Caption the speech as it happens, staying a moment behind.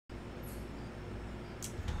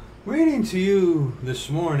Reading to you this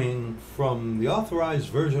morning from the Authorized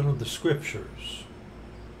Version of the Scriptures.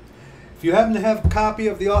 If you happen to have a copy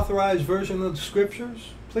of the Authorized Version of the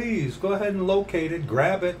Scriptures, please go ahead and locate it,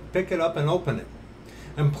 grab it, pick it up, and open it.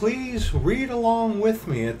 And please read along with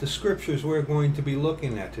me at the Scriptures we're going to be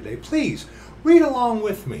looking at today. Please read along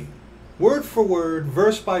with me, word for word,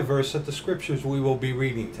 verse by verse, at the Scriptures we will be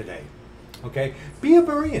reading today. Okay? Be a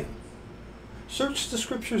Berean. Search the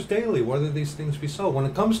Scriptures daily, whether these things be so. When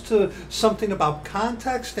it comes to something about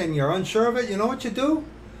context and you're unsure of it, you know what you do?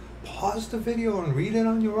 Pause the video and read it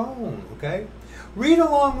on your own, okay? Read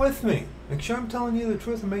along with me. Make sure I'm telling you the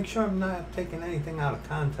truth and make sure I'm not taking anything out of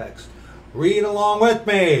context. Read along with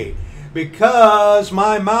me, because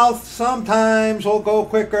my mouth sometimes will go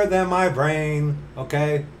quicker than my brain,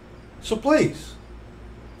 okay? So please,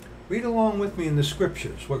 read along with me in the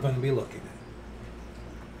Scriptures we're going to be looking at.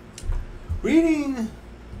 Reading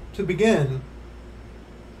to begin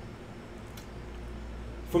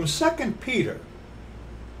from 2 Peter.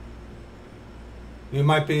 You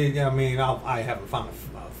might be, I haven't found a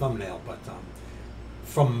thumbnail, but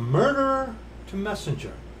from murderer to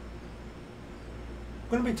messenger.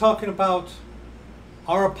 We're going to be talking about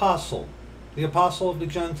our apostle, the apostle of the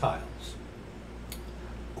Gentiles,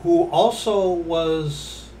 who also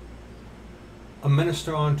was a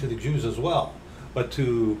minister unto the Jews as well, but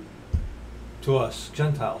to us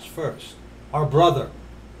Gentiles first. Our brother.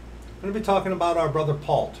 I'm going to be talking about our brother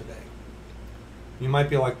Paul today. You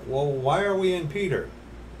might be like, well, why are we in Peter?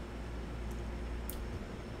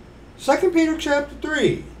 2 Peter chapter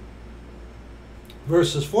 3,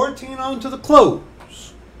 verses 14 on to the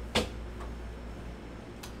close.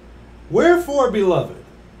 Wherefore, beloved,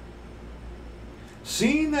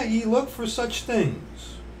 seeing that ye look for such things,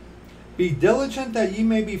 be diligent that ye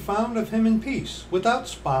may be found of him in peace, without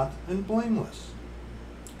spot and blameless.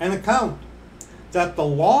 And account that the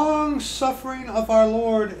long suffering of our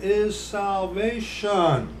Lord is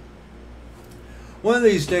salvation. One of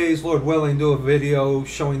these days, Lord willing, do a video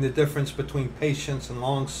showing the difference between patience and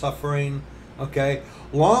long suffering. Okay?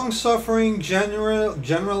 Long suffering usually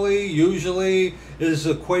is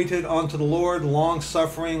equated unto the Lord. Long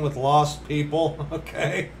suffering with lost people.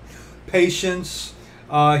 Okay? Patience,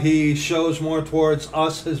 he shows more towards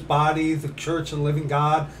us, his body, the church of the living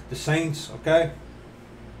God, the saints, okay?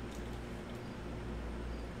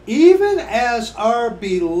 Even as our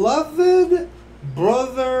beloved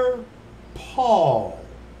brother Paul,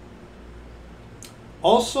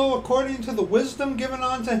 also according to the wisdom given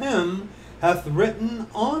unto him, hath written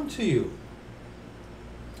unto you,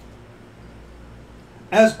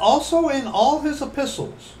 as also in all his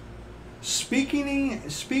epistles, speaking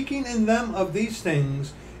in them of these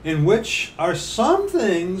things, in which are some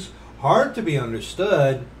things hard to be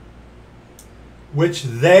understood, which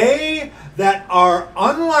they that are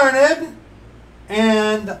unlearned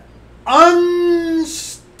and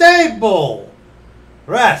unstable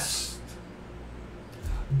wrest.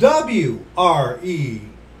 W-R-E-S-T,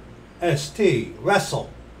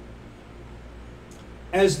 wrestle.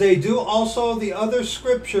 As they do also the other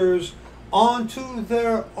Scriptures, onto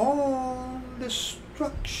their own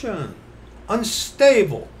destruction.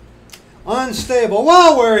 Unstable.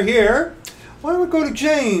 While we're here, why don't we go to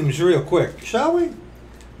James real quick, shall we?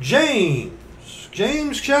 James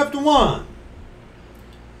chapter 1.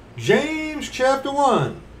 James chapter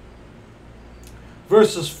 1,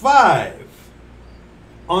 verses 5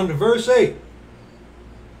 on to verse 8.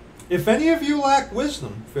 If any of you lack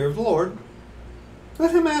wisdom, fear of the Lord,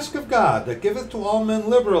 let him ask of God, that giveth to all men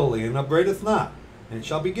liberally, and upbraideth not, and it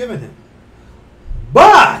shall be given him.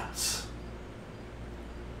 But,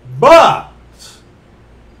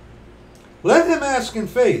 let him ask in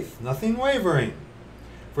faith, nothing wavering.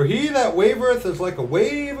 For he that wavereth is like a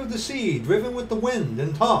wave of the sea, driven with the wind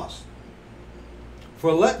and tossed.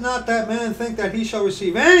 For let not that man think that he shall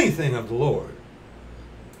receive anything of the Lord.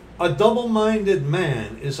 A double-minded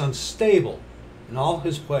man is unstable in all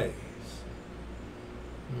his ways.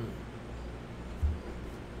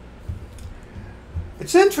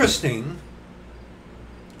 It's interesting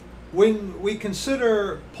when we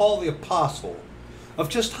consider Paul the Apostle, of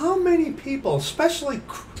just how many people, especially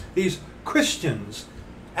these Christians,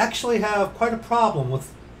 actually have quite a problem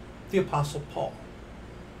with the Apostle Paul.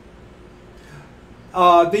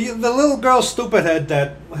 The little girl stupidhead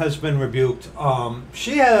that has been rebuked,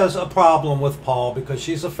 she has a problem with Paul because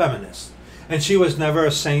she's a feminist. And she was never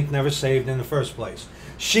a saint, never saved in the first place.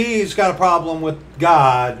 She's got a problem with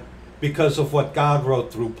God because of what God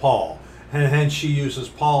wrote through Paul. And hence she uses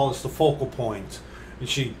Paul as the focal point. And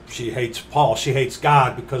she hates Paul. She hates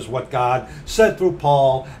God because what God said through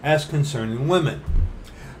Paul as concerning women.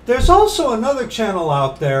 There's also another channel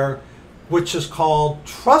out there which is called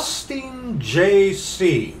Trusting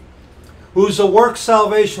JC, who's a work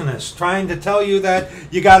salvationist trying to tell you that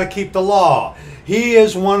you got to keep the law. He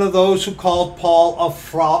is one of those who called Paul a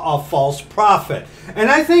false prophet. And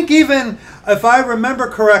I think even, if I remember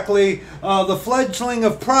correctly, the fledgling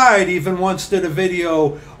of Pride even once did a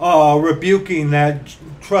video rebuking that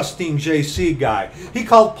Trusting JC guy. He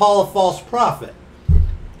called Paul a false prophet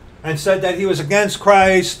and said that he was against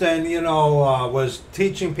Christ and, was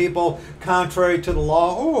teaching people contrary to the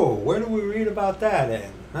law. Oh, where do we read about that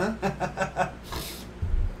in? Huh?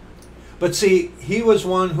 But see, he was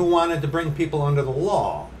one who wanted to bring people under the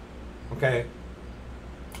law. Okay?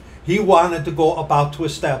 He wanted to go about to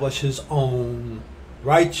establish his own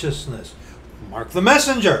righteousness. Mark the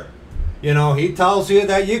messenger. He tells you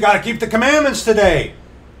that you got to keep the commandments today.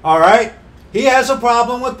 All right? He has a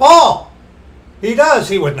problem with Paul. He does.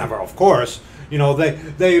 He would never, of course.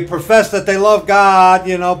 They profess that they love God,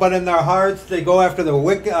 but in their hearts they go after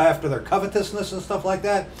their covetousness and stuff like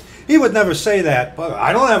that. He would never say that. But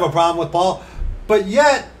I don't have a problem with Paul. But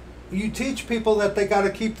yet, you teach people that they got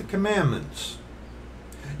to keep the commandments.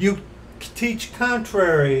 You teach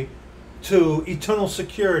contrary to eternal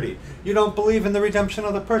security. You don't believe in the redemption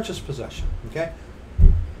of the purchased possession. Okay?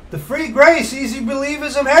 The free grace, easy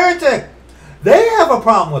believism, heretic. They have a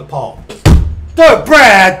problem with Paul.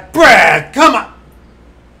 Brad, come on.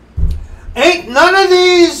 Ain't none of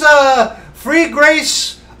these free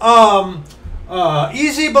grace,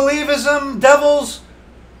 easy believism devils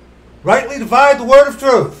rightly divide the word of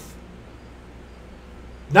truth.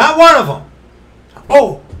 Not one of them.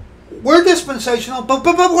 Oh, we're dispensational, but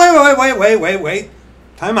wait.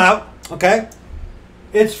 Time out, okay?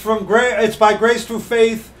 It's by grace through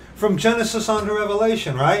faith from Genesis on to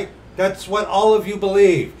Revelation, right? That's what all of you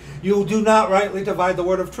believe. You do not rightly divide the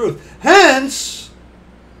word of truth. Hence,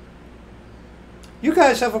 you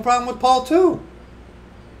guys have a problem with Paul too.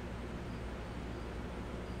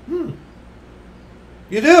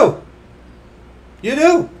 You do. You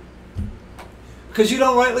do. Because you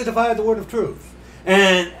don't rightly divide the word of truth.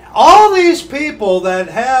 And all these people that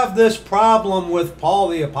have this problem with Paul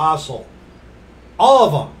the Apostle, all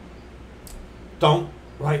of them don't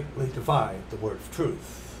rightly divide the word of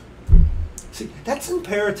truth. See, that's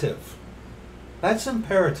imperative. That's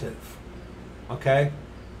imperative. Okay?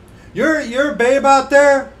 You're a babe out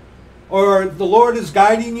there, or the Lord is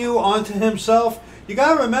guiding you onto himself. You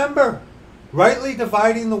got to remember, rightly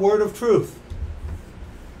dividing the word of truth.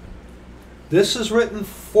 This is written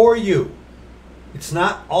for you. It's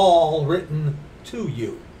not all written to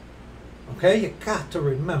you. Okay? You got to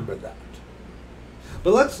remember that.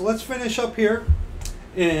 But let's finish up here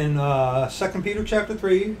in 2 Peter chapter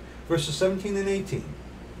 3, verses 17 and 18.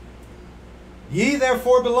 Ye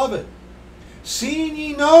therefore, beloved, seeing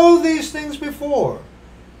ye know these things before,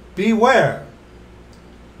 beware,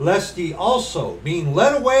 lest ye also, being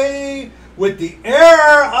led away with the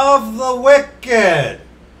error of the wicked,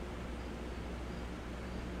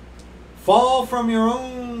 fall from your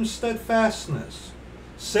own steadfastness.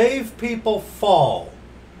 Saved people fall.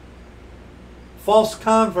 False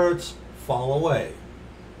converts fall away.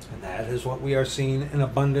 And that is what we are seeing in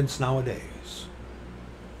abundance nowadays.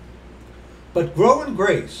 But grow in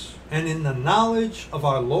grace and in the knowledge of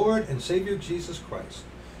our Lord and Savior Jesus Christ.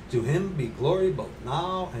 To him be glory both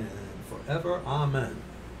now and forever. Amen.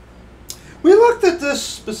 We looked at this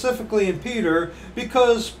specifically in Peter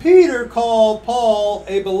because Peter called Paul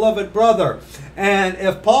a beloved brother. And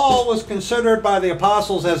if Paul was considered by the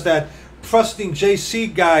apostles as that trusting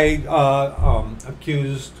JC guy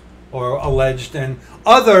accused or alleged, and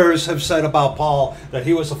others have said about Paul that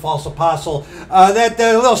he was a false apostle, that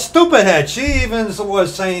little stupid head, she even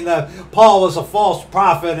was saying that Paul was a false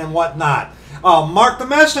prophet and whatnot. Mark the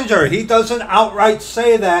messenger, he doesn't outright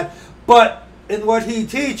say that, but in what he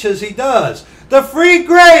teaches, he does. The free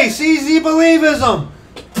grace, easy believism,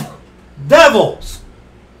 devils,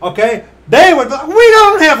 okay? They would, we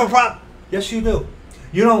don't have a problem. Yes, you do.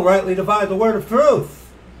 You don't rightly divide the word of truth,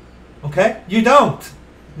 okay? You don't.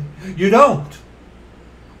 You don't.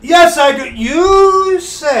 Yes, I do. You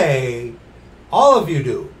say, all of you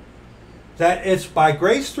do, that it's by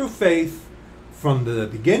grace through faith from the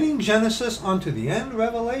beginning Genesis unto the end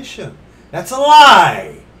Revelation. That's a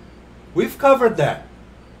lie. We've covered that.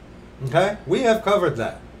 Okay? We have covered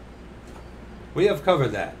that. We have covered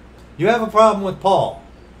that. You have a problem with Paul.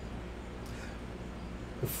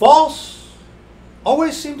 The false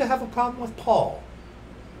always seem to have a problem with Paul.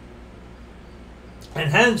 And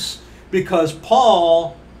hence, because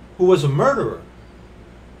Paul, who was a murderer,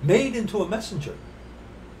 made into a messenger,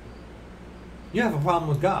 you have a problem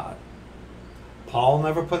with God. Paul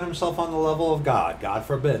never put himself on the level of God. God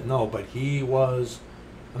forbid. No, but he was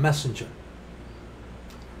a messenger.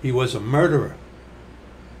 He was a murderer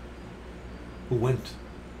who went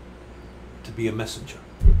to be a messenger,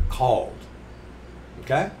 called.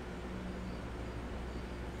 Okay?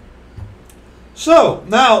 So,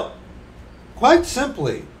 now, quite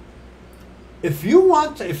simply, if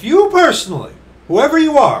you personally, whoever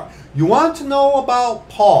you are, you want to know about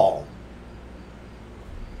Paul,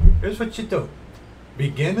 here's what you do.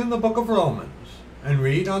 Begin in the book of Romans and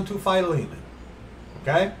read unto Philemon.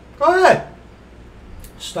 Okay? Go ahead.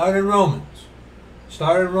 Start in Romans.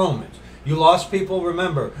 Start in Romans. You lost people,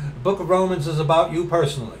 remember, the book of Romans is about you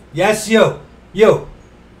personally. Yes, you. You.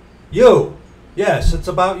 You. Yes, it's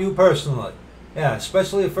about you personally. Yeah,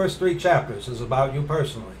 especially the first 3 chapters is about you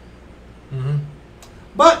personally.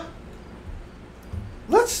 But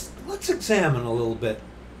let's examine a little bit.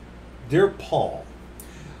 Dear Paul,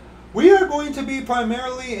 we are going to be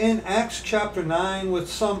primarily in Acts chapter 9 with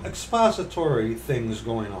some expository things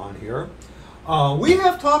going on here. We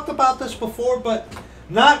have talked about this before, but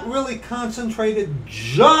not really concentrated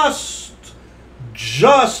just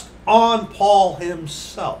on Paul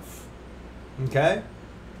himself. Okay?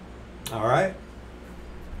 All right?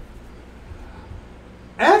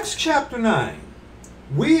 Acts chapter 9.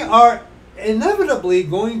 We are inevitably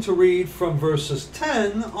going to read from verses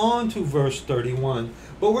 10 on to verse 31,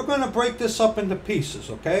 but we're going to break this up into pieces,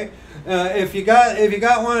 okay? If you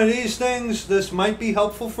got one of these things, this might be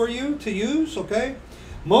helpful for you to use, okay?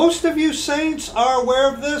 Most of you saints are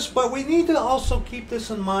aware of this, but we need to also keep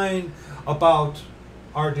this in mind about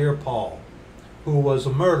our dear Paul, who was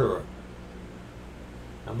a murderer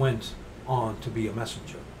and went on to be a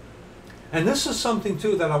messenger. And this is something,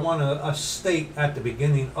 too, that I want to state at the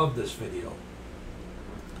beginning of this video.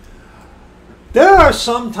 There are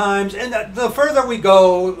some times, and the further we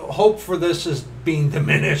go, hope for this is being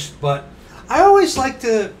diminished, but I always like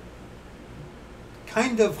to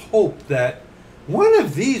kind of hope that one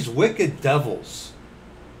of these wicked devils,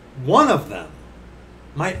 one of them,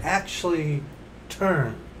 might actually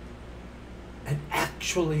turn and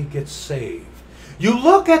actually get saved. You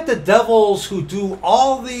look at the devils who do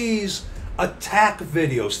all these attack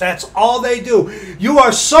videos. That's all they do. You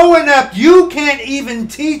are so inept, you can't even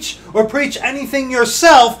teach or preach anything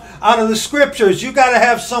yourself out of the scriptures. You got to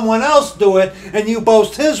have someone else do it, and you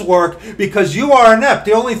boast his work because you are inept.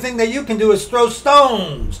 The only thing that you can do is throw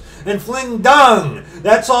stones and fling dung.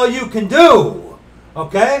 That's all you can do.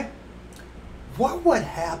 Okay? What would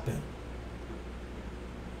happen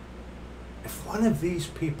if one of these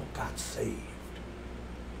people got saved?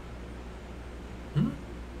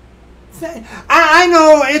 I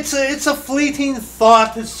know it's a fleeting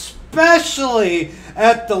thought, especially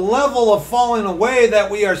at the level of falling away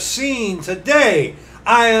that we are seeing today.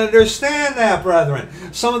 I understand that, brethren.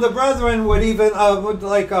 Some of the brethren would even,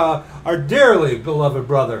 our dearly beloved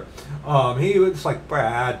brother, he was like,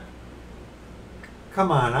 Brad,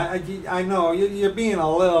 come on, I know you're being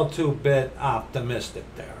a little too bit optimistic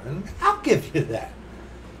there, and I'll give you that.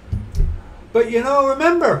 But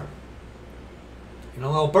remember,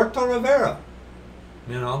 Alberto Rivera,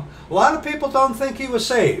 a lot of people don't think he was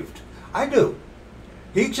saved. I do.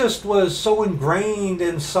 He just was so ingrained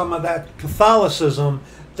in some of that Catholicism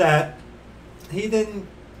that he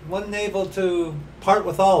wasn't able to part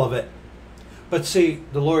with all of it. But see,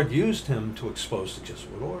 the Lord used him to expose the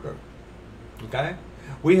Jesuit order. Okay?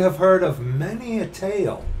 We have heard of many a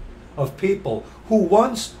tale of people who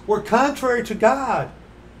once were contrary to God,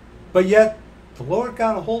 but yet the Lord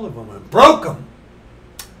got a hold of them and broke them.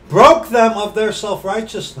 Broke them of their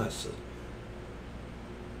self-righteousness.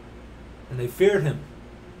 And they feared him.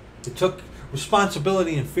 They took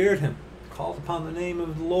responsibility and feared him. Called upon the name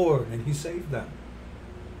of the Lord, and he saved them.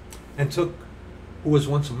 And took who was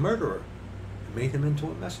once a murderer and made him into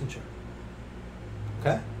a messenger.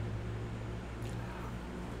 Okay?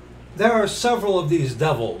 There are several of these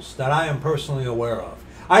devils that I am personally aware of.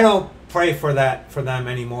 I don't pray for them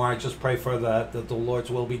anymore. I just pray for that the Lord's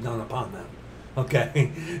will be done upon them. Okay,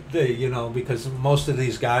 because most of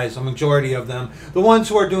these guys, a majority of them, the ones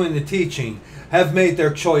who are doing the teaching, have made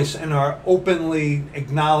their choice and are openly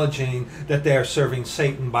acknowledging that they are serving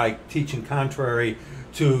Satan by teaching contrary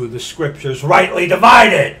to the scriptures, rightly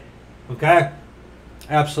divided. Okay?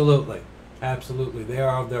 Absolutely. Absolutely. They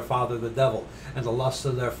are of their father the devil, and the lusts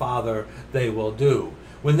of their father they will do.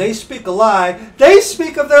 When they speak a lie, they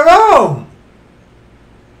speak of their own.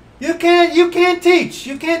 You can't teach.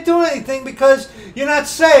 You can't do anything because you're not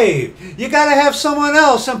saved. You got to have someone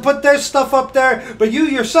else and put their stuff up there, but you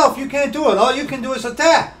yourself, you can't do it. All you can do is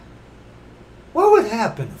attack. What would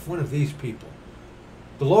happen if one of these people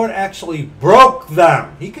The Lord actually broke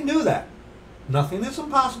them. He can do that. Nothing is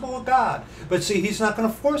impossible with God. But see, he's not going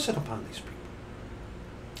to force it upon these people.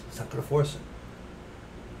 He's not going to force it.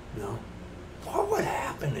 No. What would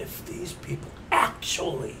happen if these people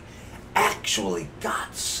actually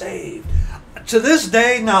got saved? To this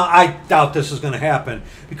day, now I doubt this is going to happen,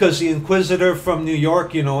 because the Inquisitor from New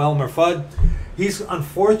York, Elmer Fudd, he's,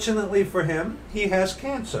 unfortunately for him, he has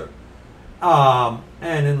cancer.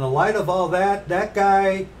 And in the light of all that, that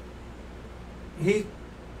guy, the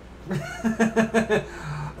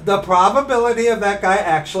probability of that guy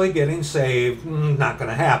actually getting saved, not going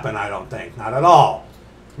to happen, I don't think. Not at all.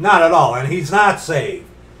 Not at all. And he's not saved.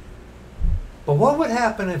 But what would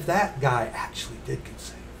happen if that guy actually did get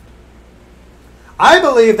saved? I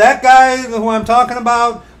believe that guy who I'm talking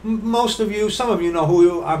about, most of you, some of you know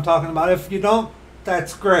who I'm talking about. If you don't,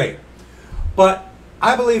 that's great. But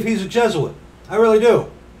I believe he's a Jesuit. I really do.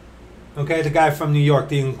 Okay, the guy from New York,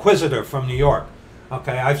 the Inquisitor from New York.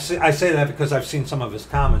 Okay, I say that because I've seen some of his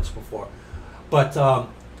comments before. But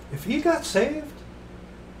if he got saved,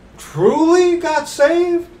 truly got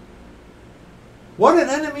saved, what an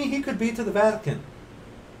enemy he could be to the Vatican.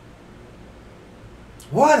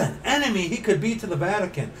 What an enemy he could be to the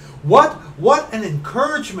Vatican. What an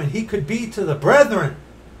encouragement he could be to the brethren,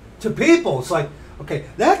 to people. It's like, okay,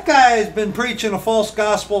 that guy has been preaching a false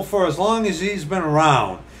gospel for as long as he's been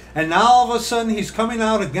around. And now all of a sudden he's coming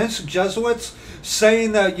out against the Jesuits,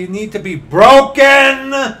 saying that you need to be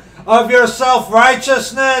broken of your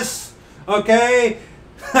self-righteousness. Okay?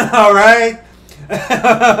 All right?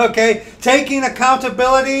 Okay? Taking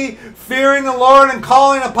accountability, fearing the Lord, and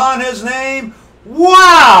calling upon his name.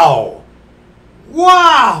 Wow!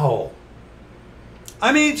 Wow!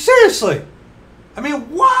 I mean, seriously. I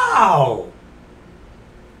mean, wow!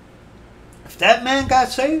 If that man got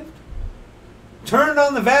saved, turned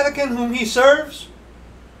on the Vatican whom he serves,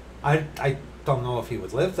 I don't know if he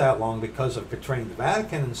would live that long because of betraying the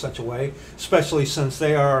Vatican in such a way, especially since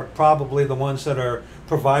they are probably the ones that are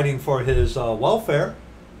providing for his welfare.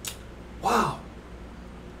 Wow.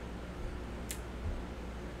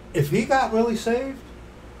 If he got really saved,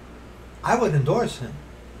 I would endorse him.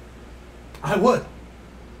 I would.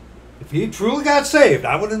 If he truly got saved,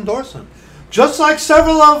 I would endorse him. Just like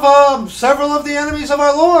several of the enemies of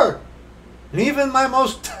our Lord. And even my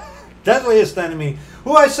most deadliest enemy,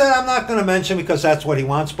 who I said I'm not going to mention because that's what he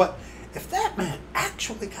wants, but if that man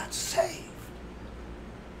actually got saved,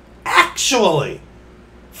 actually,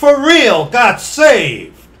 for real, got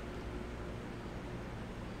saved,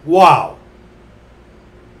 wow.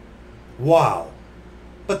 Wow.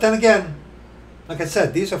 But then again, like I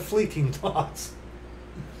said, these are fleeting thoughts,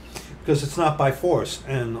 because it's not by force.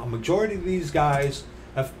 And a majority of these guys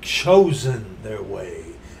have chosen their way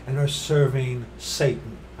and are serving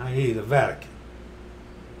Satan, i.e. the Vatican.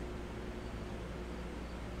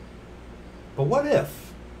 But what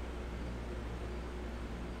if?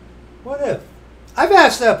 What if? I've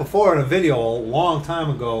asked that before in a video a long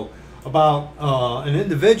time ago about an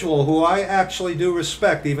individual who I actually do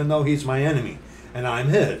respect, even though he's my enemy and I'm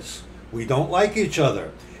his. We don't like each other.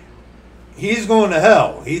 He's going to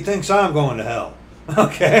hell. He thinks I'm going to hell.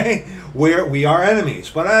 Okay? We are enemies,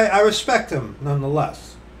 but I respect him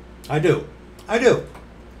nonetheless. I do. I do.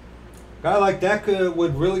 A guy like that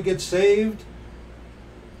would really get saved.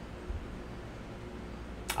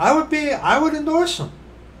 I would endorse him.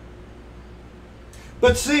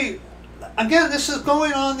 But see, again, this is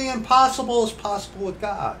going on the impossible is possible with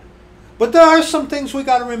God. But there are some things we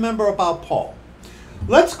got to remember about Paul.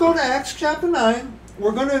 Let's go to Acts chapter 9.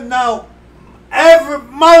 We're going to now,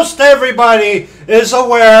 most everybody is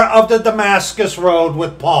aware of the Damascus Road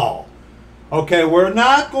with Paul. Okay, we're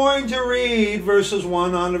not going to read verses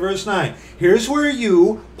 1 on to verse 9. Here's where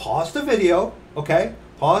you pause the video, okay?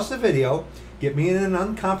 Pause the video. Get me in an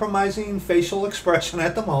uncompromising facial expression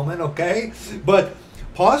at the moment, okay? But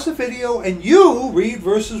pause the video and you read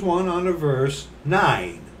verses 1 on to verse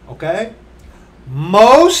 9, okay?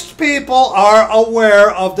 Most people are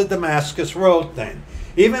aware of the Damascus Road thing.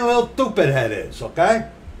 Even a little stupid head is, okay?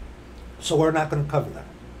 So we're not going to cover that.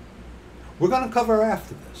 We're going to cover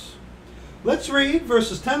after this. Let's read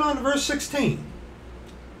verses 10 on to verse 16.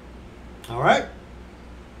 All right?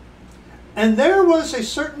 And there was a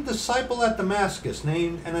certain disciple at Damascus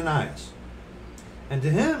named Ananias. And to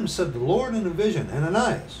him said the Lord in a vision,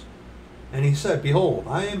 Ananias. And he said, Behold,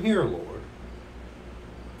 I am here, Lord.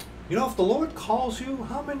 You know, if the Lord calls you,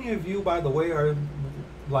 how many of you, by the way, are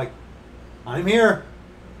like, I'm here.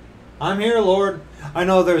 I'm here, Lord. I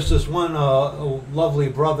know there's this one lovely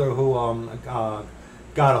brother who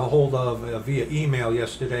got a hold of via email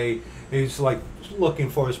yesterday. He's like looking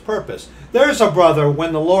for his purpose. There's a brother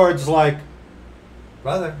when the Lord's like,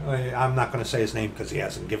 brother, I'm not going to say his name because he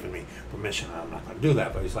hasn't given me permission. I'm not going to do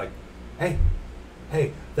that. But he's like, hey,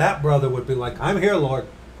 that brother would be like, I'm here, Lord.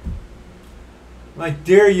 My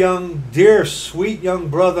dear, sweet young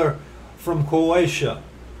brother from Croatia.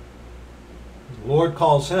 The Lord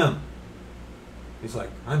calls him. He's like,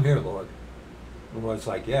 I'm here, Lord. The Lord's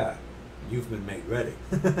like, yeah, you've been made ready.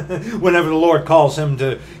 Whenever the Lord calls him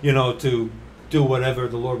to, to do whatever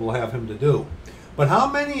the Lord will have him to do. But how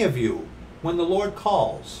many of you, when the Lord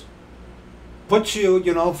calls, puts you,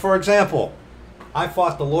 for example, I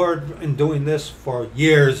fought the Lord in doing this for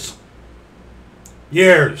years.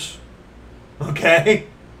 Years. Okay?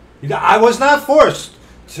 I was not forced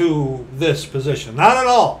to this position. Not at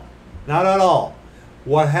all. Not at all.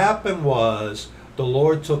 What happened was the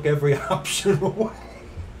Lord took every option away.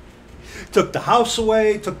 Took the house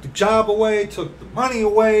away, took the job away, took the money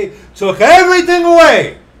away, took everything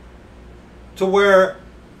away. To where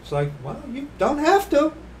it's like, well, you don't have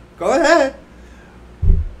to. Go ahead.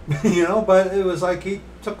 But it was like he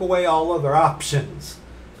took away all other options.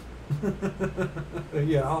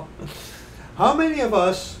 How many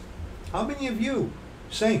of you,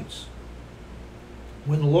 saints,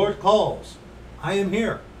 when the Lord calls, I am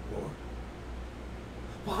here, Lord.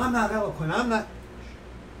 Well, I'm not eloquent. I'm not.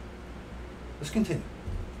 Let's continue.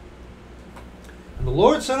 And the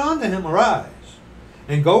Lord said unto him, arise,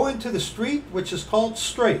 and go into the street which is called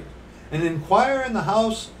Straight, and inquire in the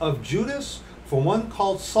house of Judas for one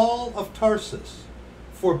called Saul of Tarsus.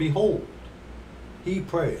 For behold, he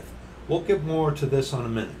prayeth. We'll get more to this in a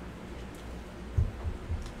minute.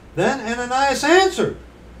 Then Ananias answered,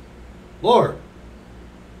 Lord,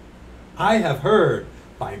 I have heard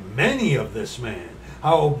by many of this man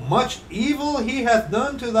how much evil he hath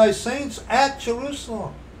done to thy saints at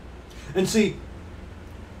Jerusalem. And see,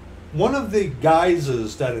 one of the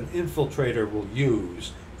guises that an infiltrator will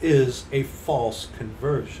use is a false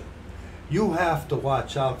conversion. You have to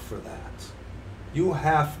watch out for that. You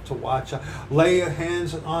have to watch out. Lay your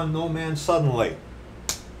hands on no man suddenly.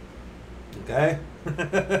 Okay?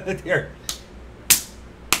 Here.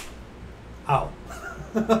 Ow.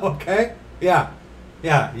 Okay? Yeah.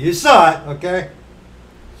 You saw it, okay?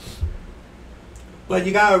 But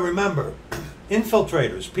you got to remember,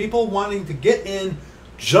 infiltrators, people wanting to get in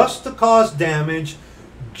just to cause damage,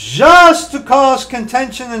 just to cause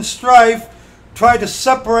contention and strife, try to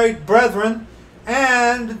separate brethren,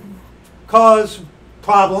 and cause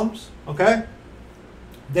problems, okay?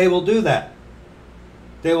 They will do that.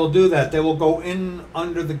 They will do that. They will go in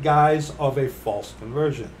under the guise of a false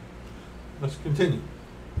conversion. Let's continue.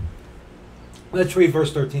 Let's read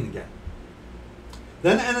verse 13 again.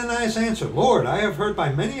 Then Ananias answered, Lord, I have heard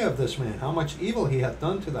by many of this man how much evil he hath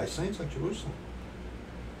done to thy saints at Jerusalem.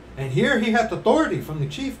 And here he hath authority from the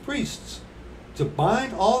chief priests to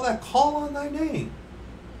bind all that call on thy name.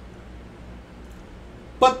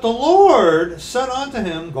 But the Lord said unto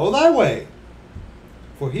him, Go thy way,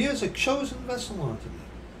 for he is a chosen vessel unto me,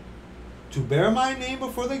 to bear my name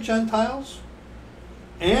before the Gentiles,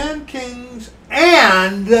 and kings,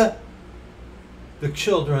 and the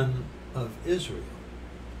children of Israel.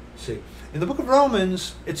 See, in the book of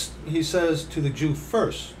Romans, he says to the Jew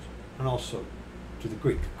first, and also to the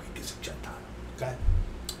Greek. Greek is a Gentile. Okay?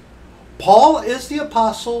 Paul is the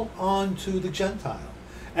apostle unto the Gentile,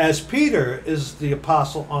 as Peter is the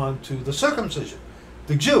apostle unto the circumcision,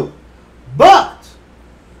 the Jew. But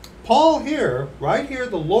Paul here, right here,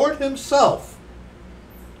 the Lord himself,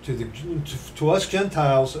 to us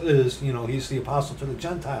Gentiles is, he's the apostle to the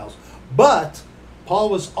Gentiles. But Paul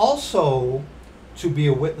was also to be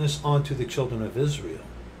a witness unto the children of Israel.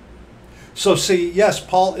 So see, yes,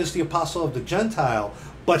 Paul is the apostle of the Gentile,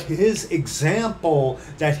 but his example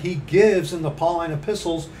that he gives in the Pauline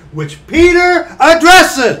epistles, which Peter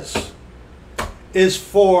addresses, is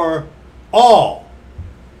for all,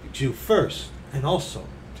 the Jew first, and also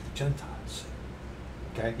to the Gentiles.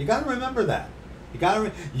 Okay, you got to remember that. You got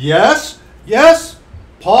to. Yes,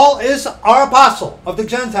 Paul is our apostle of the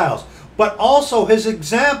Gentiles, but also his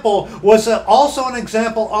example was also an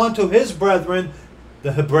example unto his brethren,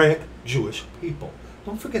 the Hebraic Jewish people.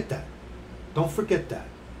 Don't forget that. Don't forget that.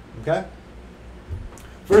 Okay?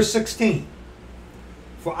 Verse 16.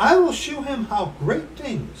 For I will shew him how great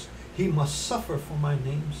things he must suffer for my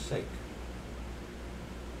name's sake.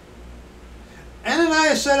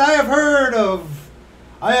 Ananias said, I have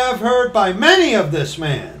heard by many of this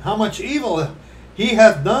man how much evil he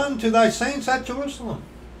hath done to thy saints at Jerusalem.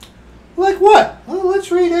 Like what? Well,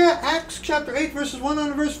 let's read Acts chapter 8, verses 1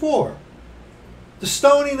 and verse 4. The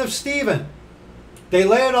stoning of Stephen. They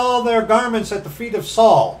laid all their garments at the feet of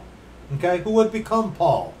Saul, okay, who would become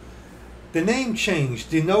Paul. The name change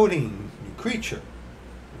denoting creature,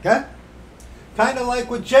 okay? Kind of like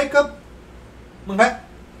with Jacob, okay?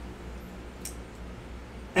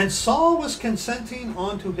 And Saul was consenting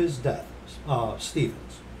unto his death,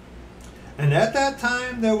 Stephen's. And at that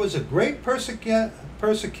time there was a great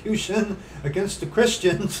persecution against the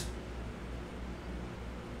Christians.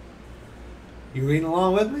 You reading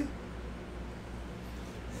along with me?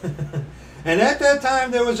 And at that time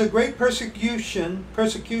there was a great persecution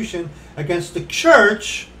against the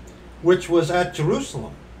church which was at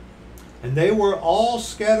Jerusalem. And they were all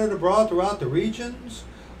scattered abroad throughout the regions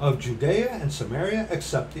of Judea and Samaria,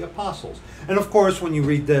 except the apostles. And of course, when you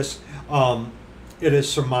read this, it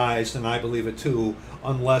is surmised, and I believe it too,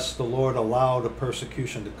 unless the Lord allowed a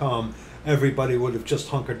persecution to come, everybody would have just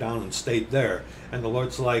hunkered down and stayed there. And the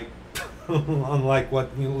Lord's like, unlike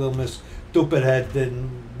what little Miss Stupidhead didn't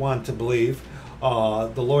want to believe,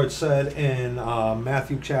 the Lord said in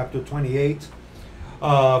Matthew chapter 28,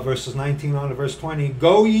 verses 19 on to verse 20,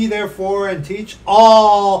 "Go ye therefore and teach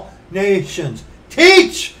all nations."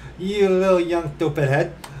 Teach, you little young stupid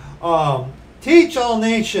head. Teach all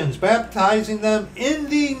nations, baptizing them in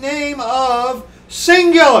the name of,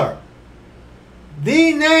 singular,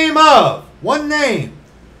 the name of, one name,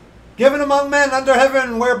 given among men under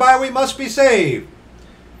heaven, whereby we must be saved.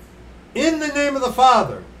 In the name of the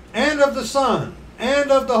Father, and of the Son,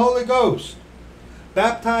 and of the Holy Ghost,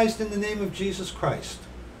 baptized in the name of Jesus Christ.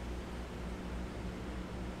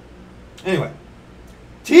 Anyway,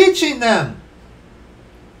 teaching them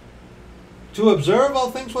to observe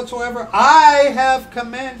all things whatsoever I have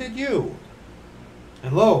commanded you.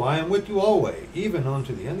 And lo, I am with you always, even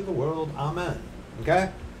unto the end of the world. Amen. Okay?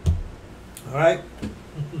 All right?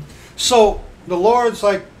 So the Lord's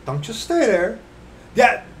like, don't just stay there.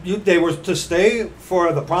 Yeah, they were to stay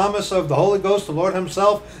for the promise of the Holy Ghost, the Lord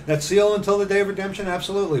himself, that seal until the day of redemption,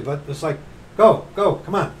 absolutely. But it's like, go,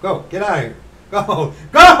 come on, go, get out of here.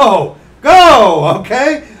 Go,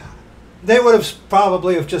 okay? They would have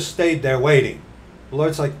probably have just stayed there waiting. The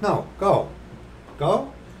Lord's like, no, go,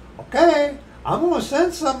 okay. I'm going to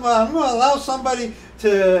send I'm going to allow somebody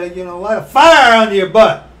to, light a fire under your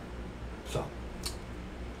butt. So,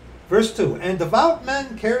 verse 2, "And devout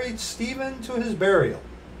men carried Stephen to his burial,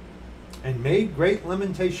 and made great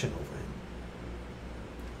lamentation over him.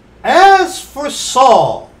 As for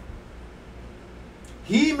Saul,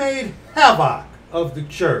 he made havoc of the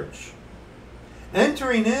church,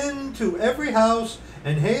 entering into every house,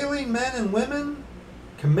 and hailing men and women,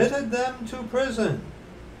 committed them to prison,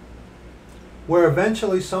 where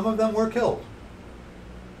eventually some of them were killed."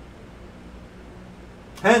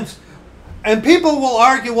 Hence, and people will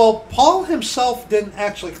argue, well, Paul himself didn't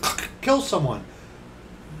actually kill someone.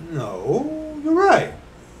 No, you're right.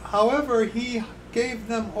 However, he gave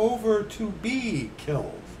them over to be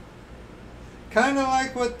killed. Kind of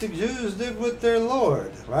like what the Jews did with their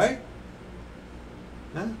Lord, right?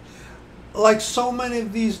 Huh? Like so many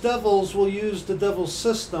of these devils will use the devil's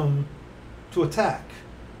system to attack.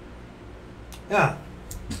 Yeah.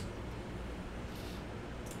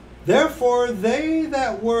 "Therefore they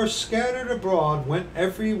that were scattered abroad went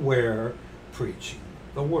everywhere preaching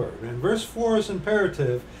the word." And verse 4 is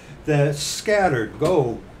imperative that scattered,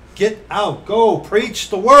 go, get out, go, preach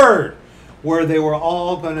the word, where they were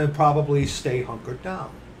all going to probably stay hunkered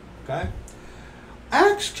down. Okay?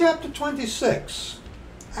 Acts chapter 26,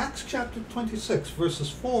 verses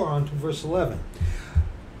 4 on to verse 11.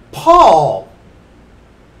 Paul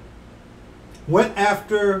went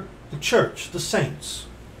after the church, the saints.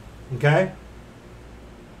 Okay?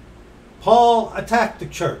 Paul attacked the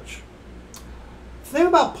church. The thing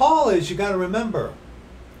about Paul is, you got to remember,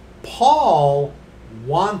 Paul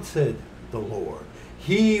wanted the Lord.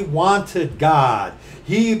 He wanted God.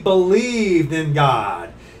 He believed in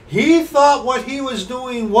God. He thought what he was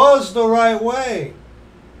doing was the right way.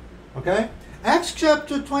 Okay? Acts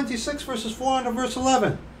chapter 26, verses 4 on to verse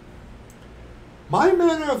 11. "My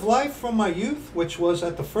manner of life from my youth, which was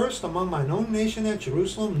at the first among mine own nation at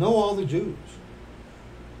Jerusalem, know all the Jews,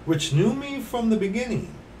 which knew me from the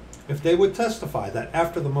beginning, if they would testify that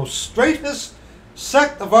after the most straightest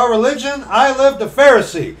sect of our religion, I lived a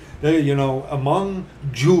Pharisee." Among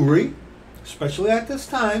Jewry, especially at this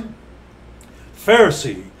time,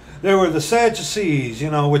 Pharisee. There were the Sadducees,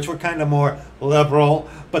 which were kind of more liberal,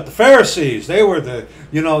 but the Pharisees, they were the,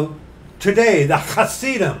 today, the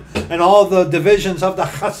Hasidim, and all the divisions of the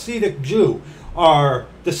Hasidic Jew are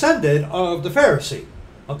descended of the Pharisee.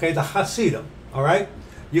 Okay, the Hasidim, all right?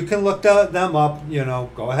 You can look them up,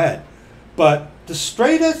 go ahead. But the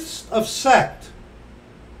straightest of sect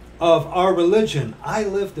of our religion, I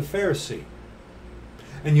lived a Pharisee.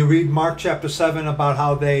 And you read Mark chapter 7 about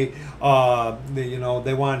how they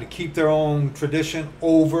wanted to keep their own tradition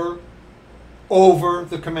over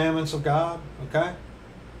the commandments of God. Okay?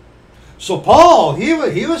 So Paul, he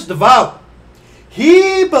was devout.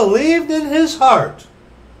 He believed in his heart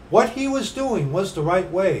what he was doing was the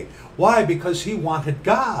right way. Why? Because he wanted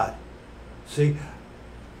God. See,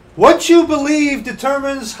 what you believe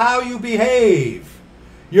determines how you behave.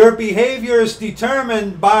 Your behavior is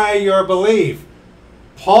determined by your belief.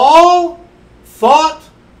 Paul thought,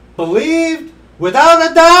 believed,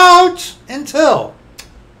 without a doubt, until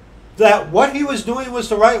that what he was doing was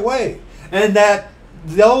the right way. And that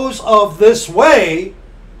those of this way,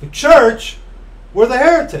 the church, were the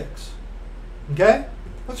heretics. Okay?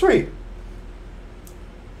 Let's read.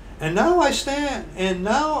 And now I stand and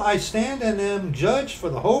am judged for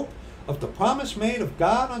the hope of the promise made of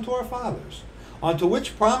God unto our fathers, unto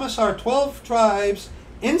which promise our 12 tribes,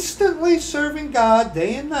 instantly serving God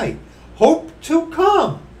day and night, hope to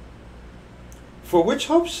come. For which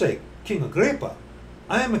hope's sake, King Agrippa,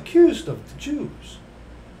 I am accused of the Jews.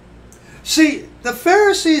 See, the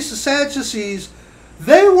Pharisees, the Sadducees,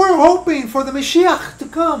 they were hoping for the Mashiach to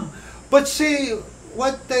come. But see,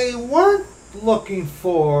 what they weren't looking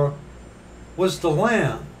for was the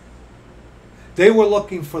lamb. They were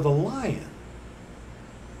looking for the lion.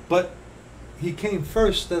 But he came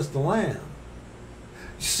first as the lamb.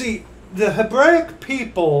 See, the Hebraic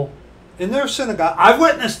people in their synagogue, I've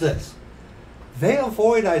witnessed this, they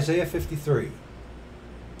avoid Isaiah 53.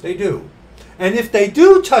 They do. And if they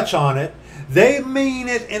do touch on it, they mean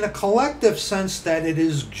it in a collective sense that it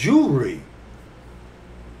is Jewry,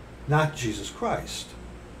 not Jesus Christ.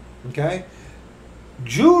 Okay?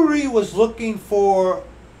 Jewry was looking for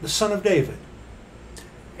the Son of David.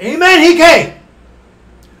 Amen, he came.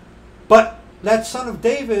 But that Son of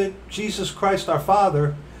David, Jesus Christ our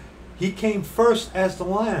Father, he came first as the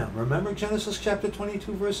Lamb. Remember Genesis chapter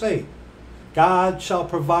 22, verse 8. God shall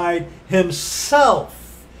provide himself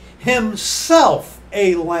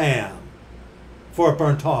a lamb for a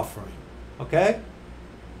burnt offering. Okay?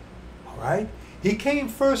 All right? He came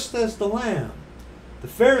first as the lamb. The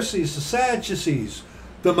Pharisees, the Sadducees,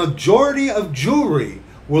 the majority of Jewry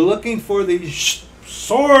were looking for the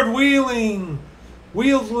sword-wielding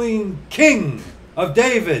king of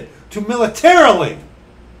David to militarily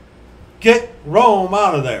get Rome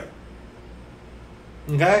out of there.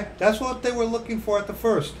 Okay? That's what they were looking for at the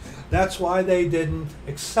first. That's why they didn't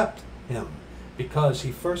accept him. Because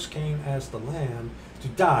he first came as the lamb to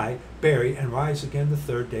die, bury, and rise again the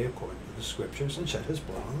third day according to the scriptures, and shed his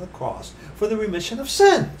blood on the cross for the remission of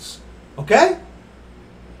sins. Okay?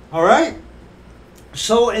 All right?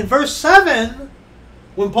 So in verse 7,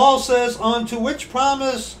 when Paul says, unto which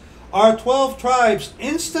promise our 12 tribes,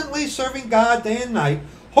 instantly serving God day and night,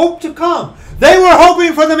 hope to come. They were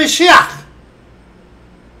hoping for the Mashiach.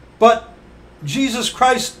 But Jesus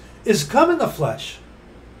Christ is come in the flesh.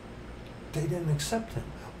 They didn't accept him.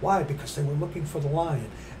 Why? Because they were looking for the lion.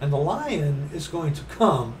 And the lion is going to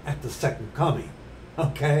come at the second coming.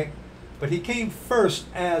 Okay? But he came first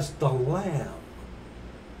as the lamb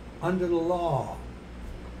under the law.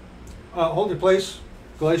 Hold your place.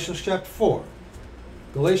 Galatians chapter 4.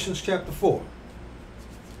 Galatians chapter 4.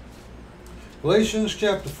 Galatians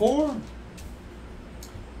chapter 4,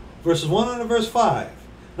 verses 1 and verse 5.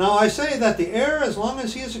 Now I say that the heir, as long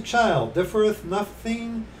as he is a child, differeth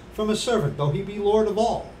nothing from a servant, though he be Lord of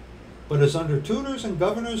all, but is under tutors and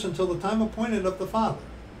governors until the time appointed of the Father.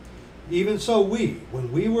 Even so we,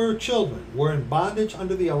 when we were children, were in bondage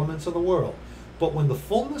under the elements of the world. But when the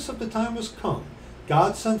fullness of the time was come,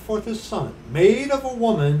 God sent forth his Son, made of a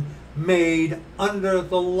woman, made under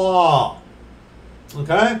the law.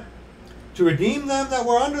 Okay? To redeem them that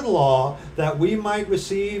were under the law, that we might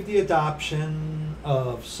receive the adoption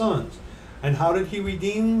of sons. And how did he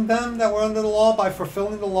redeem them that were under the law? By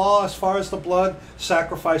fulfilling the law as far as the blood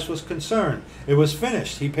sacrifice was concerned. It was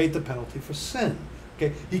finished. He paid the penalty for sin.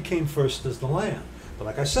 Okay? He came first as the lamb. But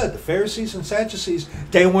like I said, the Pharisees and Sadducees,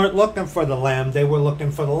 they weren't looking for the lamb. They were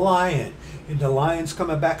looking for the lion. And the lion's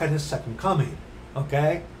coming back at his second coming.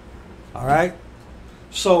 Okay? All right?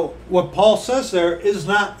 So what Paul says there is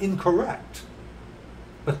not incorrect.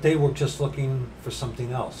 But they were just looking for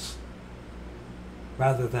something else.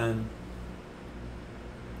 Rather than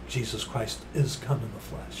Jesus Christ is come in the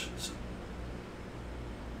flesh. So,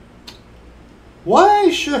 why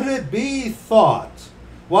should it be thought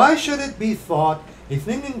a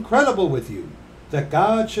thing incredible with you, that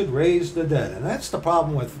God should raise the dead. And that's the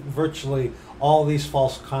problem with virtually all these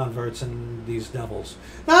false converts and these devils.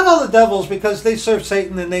 Not all the devils, because they serve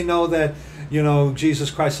Satan and they know that, you know,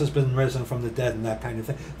 Jesus Christ has been risen from the dead and that kind of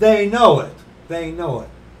thing. They know it. They know it.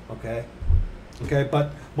 Okay? Okay,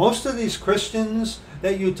 but most of these Christians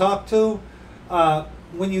that you talk to,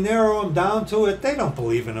 when you narrow them down to it, they don't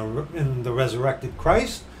believe in the resurrected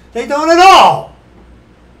Christ. They don't at all.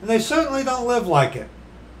 And they certainly don't live like it.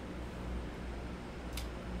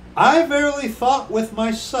 I verily thought with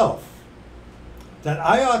myself that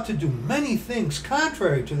I ought to do many things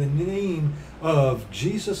contrary to the name of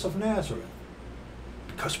Jesus of Nazareth,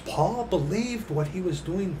 because Paul believed what he was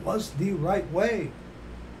doing was the right way.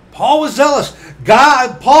 Paul was zealous.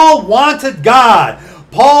 Paul wanted God.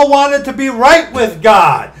 Paul wanted to be right with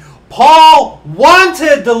God. Paul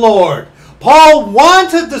wanted the Lord. Paul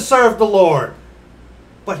wanted to serve the Lord.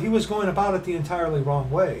 But he was going about it the entirely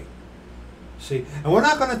wrong way. See, and we're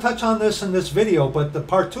not going to touch on this in this video, but the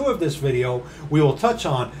part 2 of this video we will touch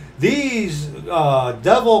on. These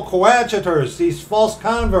devil coadjutors, these false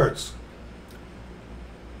converts,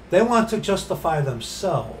 they want to justify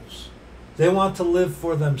themselves. They want to live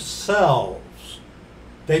for themselves.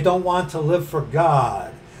 They don't want to live for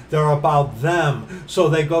God. They're about them. So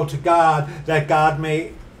they go to God that God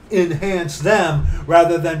may enhance them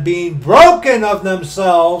rather than being broken of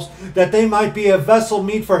themselves, that they might be a vessel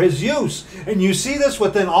meet for his use. And you see this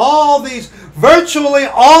within all these, virtually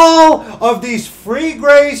all of these free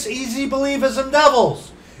grace, easy believism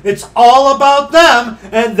devils. It's all about them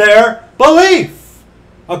and their belief.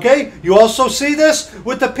 Okay? You also see this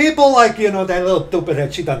with the people like, you know, that little stupid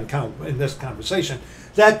head, she doesn't count in this conversation,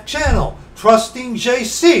 that channel, Trusting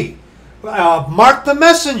JC. Mark the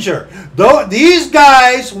Messenger. These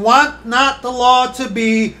guys want not the law to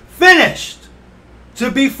be finished,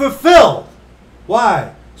 to be fulfilled.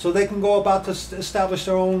 Why? So they can go about to establish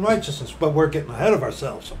their own righteousness. But we're getting ahead of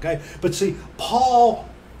ourselves, okay? But see, Paul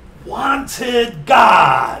wanted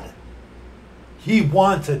God. He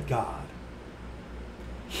wanted God.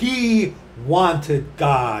 He wanted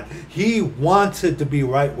God. He wanted to be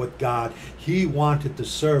right with God. He wanted to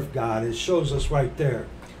serve God. It shows us right there.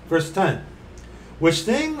 Verse 10, which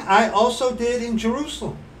thing I also did in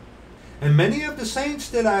Jerusalem, and many of the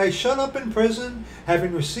saints did I shut up in prison,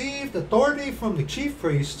 having received authority from the chief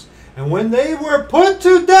priests, and when they were put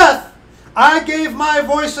to death, I gave my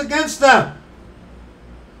voice against them.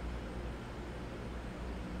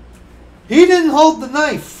 He didn't hold the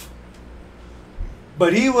knife,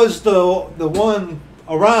 but he was the one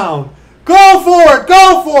around. Go for it,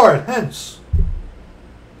 go for it. Hence,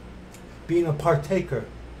 being a partaker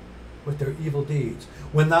with their evil deeds.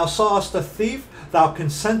 When thou sawest a thief, thou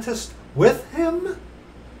consentest with him.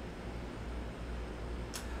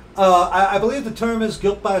 I believe the term is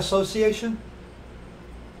guilt by association.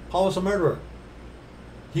 Paul was a murderer.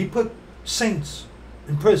 He put saints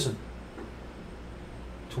in prison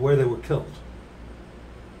to where they were killed.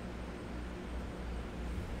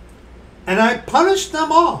 And I punished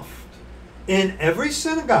them oft in every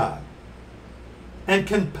synagogue, and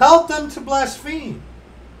compelled them to blaspheme,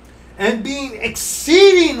 and being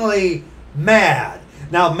exceedingly mad.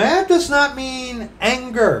 Now, mad does not mean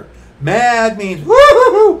anger. Mad means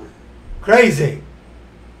woo-hoo-hoo, crazy.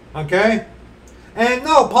 Okay? And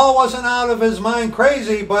no, Paul wasn't out of his mind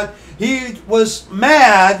crazy, but he was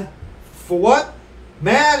mad for what?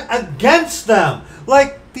 Mad against them.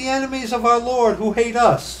 Like the enemies of our Lord who hate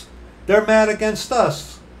us. They're mad against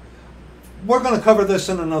us. We're going to cover this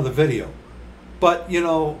in another video. But, you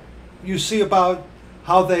know, you see about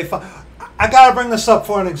how they... I got to bring this up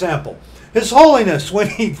for an example. His Holiness, when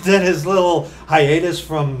he did his little hiatus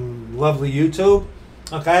from lovely YouTube,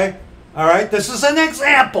 okay? All right, this is an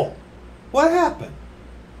example. What happened?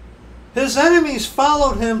 His enemies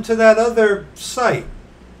followed him to that other site.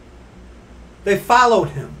 They followed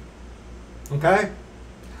him, okay?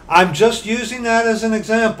 I'm just using that as an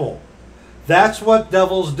example. That's what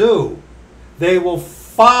devils do. They will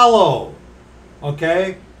follow,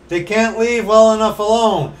 okay? They can't leave well enough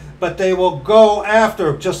alone, but they will go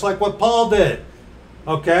after, just like what Paul did,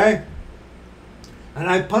 okay? And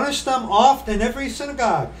I punished them oft in every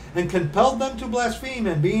synagogue, and compelled them to blaspheme,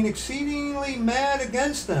 and being exceedingly mad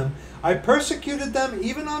against them, I persecuted them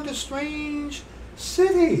even unto strange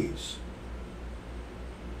cities.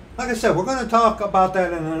 Like I said, we're going to talk about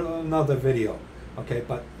that in another video, okay?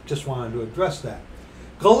 But just wanted to address that.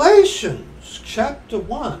 Galatians chapter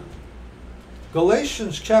 1.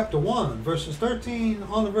 Galatians chapter 1, verses 13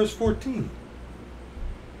 on to verse 14.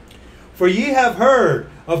 For ye have heard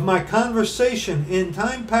of my conversation in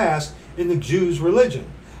time past in the Jews' religion,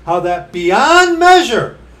 how that beyond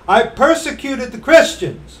measure I persecuted the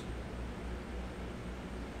Christians,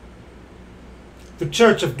 the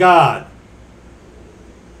church of God.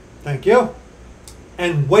 Thank you.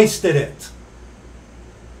 And wasted it.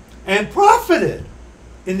 And profited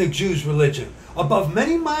in the Jews' religion above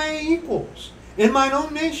many my equals in mine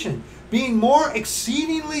own nation, being more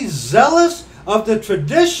exceedingly zealous of the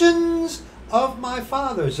traditions of my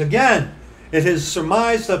fathers. Again, it is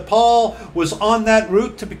surmised that Paul was on that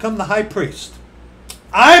route to become the high priest.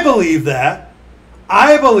 I believe that.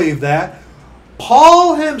 I believe that.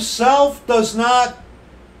 Paul himself does not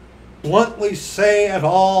bluntly say at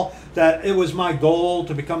all that it was my goal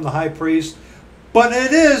to become the high priest, but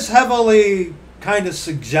it is heavily kind of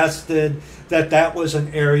suggested that that was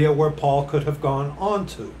an area where Paul could have gone on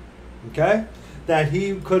to. Okay? That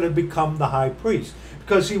he could have become the high priest.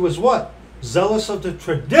 Because he was what? Zealous of the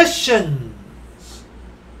traditions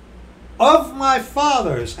of my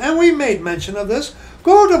fathers. And we made mention of this.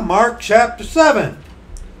 Go to Mark chapter 7.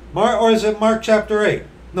 Or is it Mark chapter 8?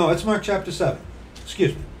 No, it's Mark chapter 7.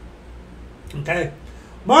 Excuse me. Okay?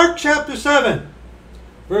 Mark chapter 7,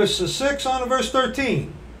 verses 6 on to verse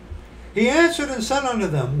 13. He answered and said unto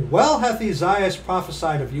them, Well hath Esaias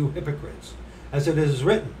prophesied of you hypocrites, as it is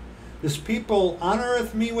written, This people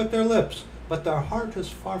honoreth me with their lips, but their heart is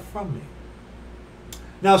far from me.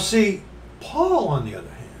 Now see, Paul, on the other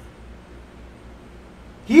hand,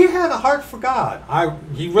 he had a heart for God.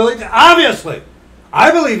 He really did. Obviously.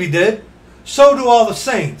 I believe he did. So do all the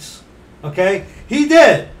saints. Okay? He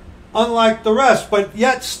did. Unlike the rest. But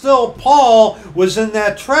yet still Paul was in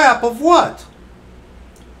that trap of what?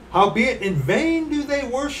 Howbeit in vain do they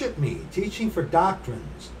worship me, teaching for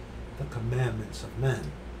doctrines the commandments of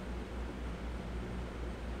men.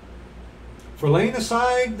 For laying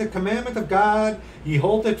aside the commandment of God, ye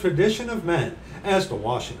hold the tradition of men, as the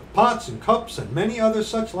washing of pots and cups and many other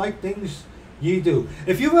such like things ye do.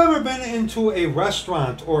 If you've ever been into a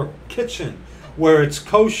restaurant or kitchen where it's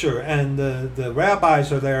kosher and the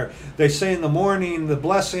rabbis are there, they say in the morning the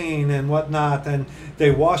blessing and whatnot, and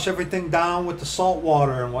they wash everything down with the salt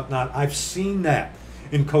water and whatnot. I've seen that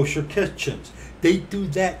in kosher kitchens. They do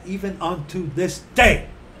that even unto this day.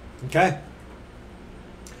 Okay?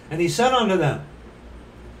 And he said unto them,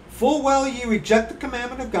 Full well ye reject the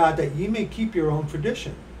commandment of God, that ye may keep your own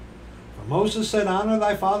tradition. For Moses said, Honor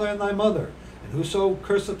thy father and thy mother, and whoso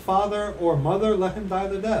curseth father or mother, let him die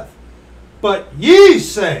the death. But ye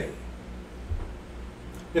say,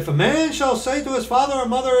 If a man shall say to his father or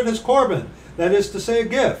mother at his Corban, that is to say a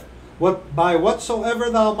gift, by whatsoever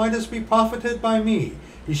thou mightest be profited by me,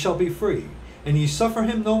 he shall be free, and ye suffer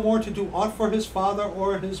him no more to do aught for his father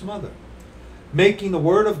or his mother, making the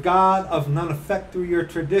word of God of none effect through your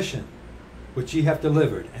tradition, which ye have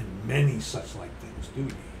delivered, and many such like things do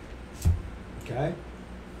ye. Okay?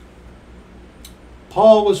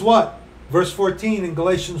 Paul was what? Verse 14 in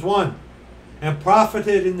Galatians 1. And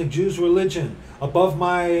profited in the Jews' religion above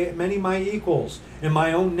many my equals in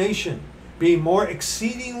my own nation, being more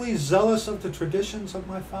exceedingly zealous of the traditions of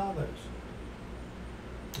my fathers.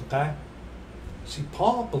 Okay? See,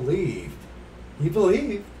 Paul believed,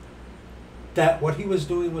 that what he was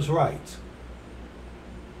doing was right.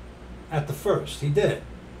 At the first, he did.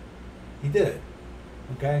 He did.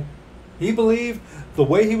 Okay? He believed the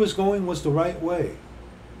way he was going was the right way.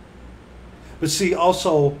 But see,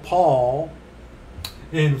 also Paul,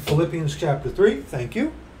 in Philippians chapter 3, thank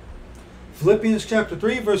you. Philippians chapter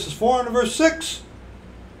 3, verses 4 and verse 6.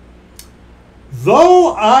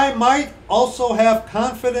 Though I might also have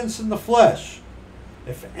confidence in the flesh,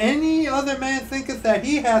 if any other man thinketh that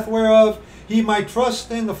he hath whereof he might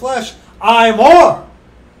trust in the flesh, I more.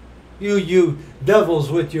 You devils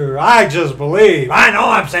with your, I just believe. I know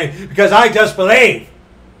I'm saying, because I just believe.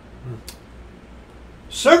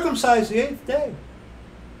 Circumcised the 8th day,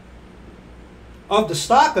 of the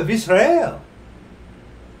stock of Israel,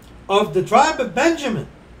 of the tribe of Benjamin,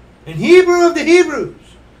 and Hebrew of the Hebrews,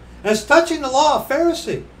 as touching the law of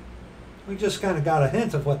Pharisee. We just kind of got a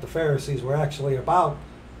hint of what the Pharisees were actually about.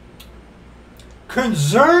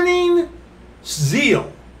 Concerning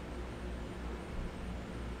zeal,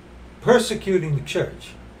 persecuting the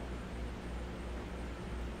church.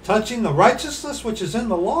 Touching the righteousness which is in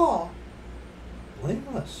the law,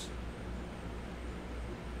 blameless.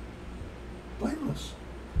 Blameless.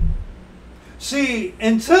 See,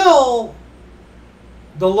 until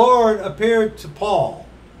the Lord appeared to Paul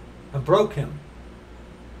and broke him,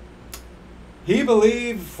 he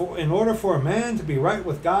believed in order for a man to be right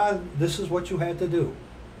with God, this is what you had to do.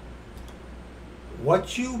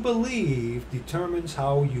 What you believe determines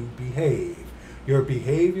how you behave. Your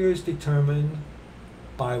behavior is determined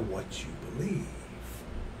by what you believe.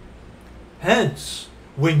 Hence,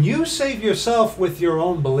 When you save yourself with your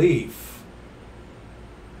own belief,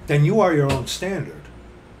 then you are your own standard.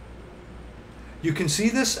 You can see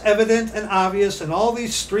this evident and obvious in all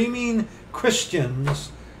these streaming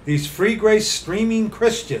Christians, these free grace streaming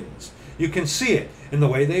Christians. You can see it in the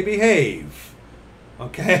way they behave.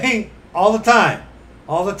 Okay? All the time.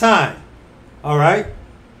 All the time. All right?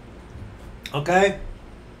 Okay?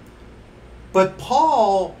 But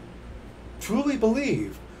Paul truly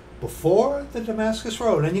believed before the Damascus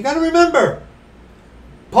Road. And you got to remember,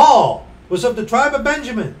 Paul was of the tribe of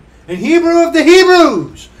Benjamin, and Hebrew of the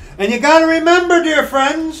Hebrews. And you got to remember, dear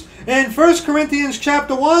friends, in 1 Corinthians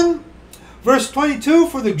chapter 1, verse 22,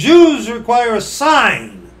 for the Jews require a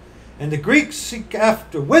sign, and the Greeks seek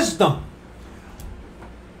after wisdom.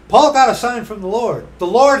 Paul got a sign from the Lord. The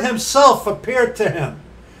Lord himself appeared to him.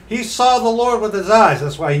 He saw the Lord with his eyes.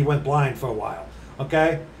 That's why he went blind for a while.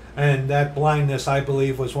 Okay? And that blindness, I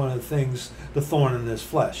believe, was one of the things, the thorn in his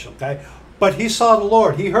flesh. Okay? But he saw the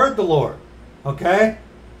Lord. He heard the Lord. Okay?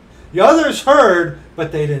 The others heard,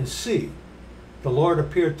 but they didn't see. The Lord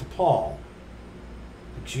appeared to Paul.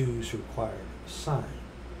 The Jews required a sign.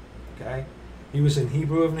 Okay? He was in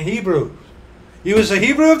Hebrew of the Hebrews. He was a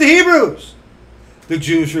Hebrew of the Hebrews. The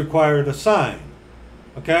Jews required a sign.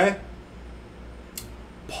 Okay?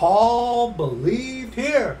 Paul believed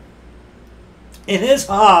here in his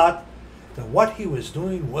heart that what he was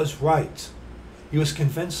doing was right. He was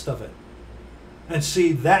convinced of it. And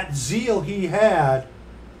see, that zeal he had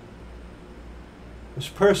was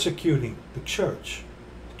persecuting the church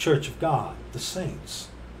of God, the saints.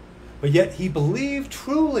 But yet he believed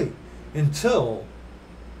truly until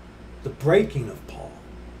the breaking of Paul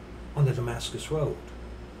on the Damascus Road.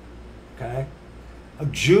 Okay?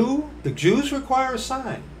 The Jews require a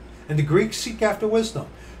sign, and the Greeks seek after wisdom.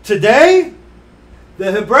 Today,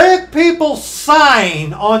 the Hebraic people's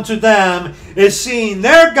sign unto them is seeing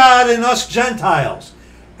their God in us Gentiles.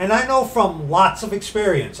 And I know from lots of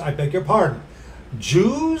experience, I beg your pardon,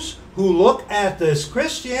 Jews who look at this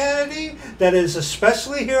Christianity that is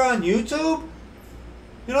especially here on YouTube,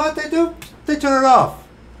 you know what they do? They turn it off.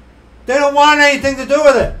 They don't want anything to do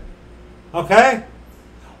with it. Okay?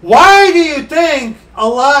 Why do you think a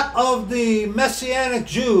lot of the Messianic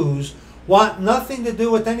Jews want nothing to do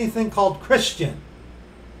with anything called Christian?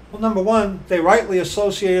 Well, number one, they rightly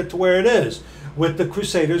associate it to where it is, with the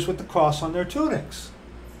Crusaders with the cross on their tunics.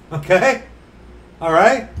 Okay? All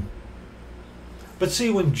right? But see,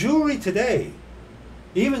 when Jewry today,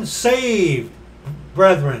 even saved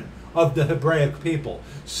brethren of the Hebraic people,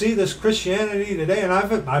 see this Christianity today, and I've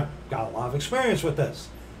got a lot of experience with this.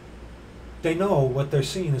 They know what they're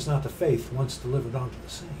seeing is not the faith once delivered unto the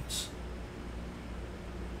saints.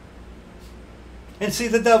 And see,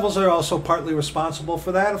 the devils are also partly responsible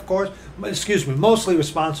for that, of course. Excuse me, mostly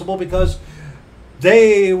responsible because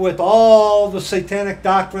they, with all the satanic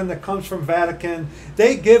doctrine that comes from Vatican,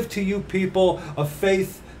 they give to you people a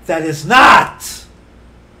faith that is not.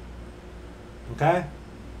 Okay?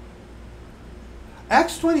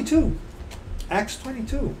 Acts 22. Acts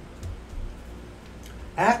 22.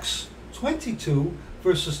 Acts 22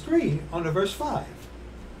 verses 3 on to verse 5.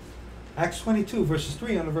 Acts 22 verses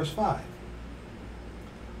 3 on to verse 5.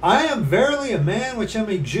 I am verily a man which am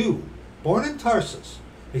a Jew, born in Tarsus,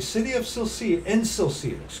 a city of Cilicia,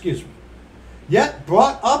 yet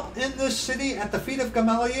brought up in this city at the feet of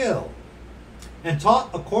Gamaliel, and taught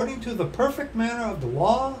according to the perfect manner of the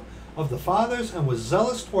law of the fathers, and was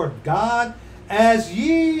zealous toward God, as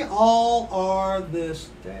ye all are this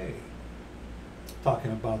day.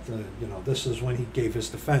 Talking about this is when he gave his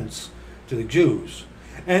defense to the Jews.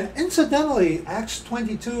 And incidentally, Acts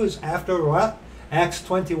 22 is after what? Acts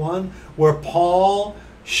 21, where Paul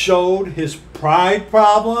showed his pride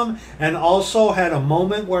problem and also had a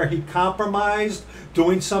moment where he compromised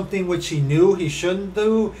doing something which he knew he shouldn't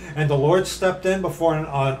do, and the Lord stepped in before an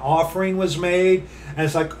offering was made, and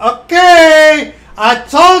it's like, okay, I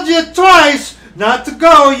told you twice not to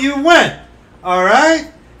go, you went. All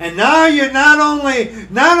right? And now you're not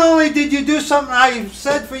only did you do something I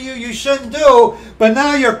said for you shouldn't do, but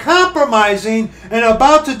now you're compromising and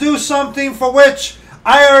about to do something for which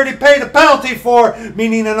I already paid a penalty for,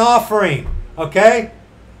 meaning an offering. Okay?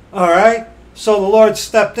 All right? So the Lord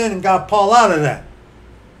stepped in and got Paul out of that.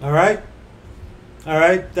 All right? All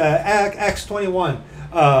right? Acts 21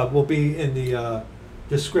 will be in the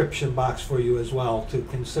description box for you as well to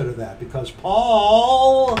consider that, because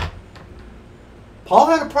Paul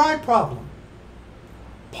had a pride problem.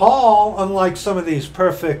 Paul, unlike some of these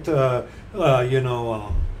perfect,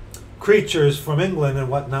 creatures from England and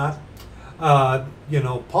whatnot,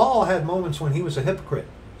 Paul had moments when he was a hypocrite.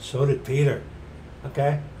 So did Peter.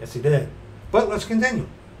 Okay? Yes, he did. But let's continue.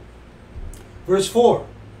 Verse 4.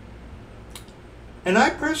 And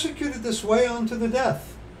I persecuted this way unto the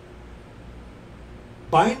death,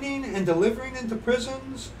 binding and delivering into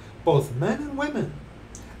prisons both men and women,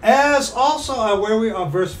 as also, where we are,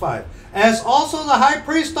 verse 5, as also the high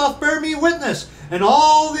priest doth bear me witness, and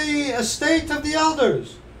all the estate of the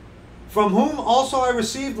elders, from whom also I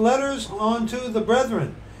received letters unto the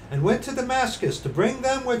brethren, and went to Damascus to bring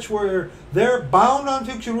them which were there bound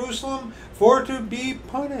unto Jerusalem for to be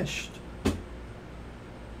punished.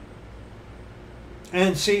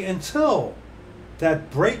 And see, until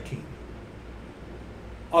that breaking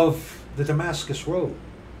of the Damascus road,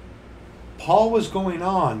 Paul was going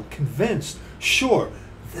on convinced, sure,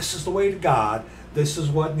 this is the way to God. This is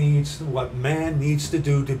what man needs to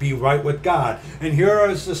do to be right with God. And here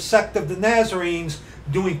is the sect of the Nazarenes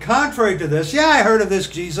doing contrary to this. Yeah, I heard of this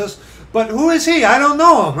Jesus, but who is he? I don't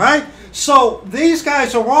know him, right? So these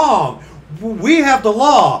guys are wrong. We have the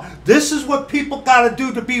law. This is what people got to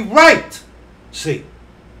do to be right. See,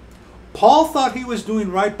 Paul thought he was doing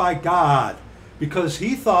right by God because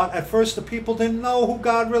he thought at first the people didn't know who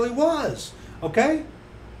God really was. Okay?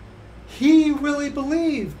 He really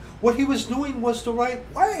believed what he was doing was the right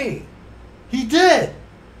way. He did.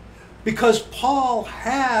 Because Paul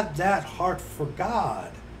had that heart for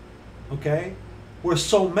God. Okay? Where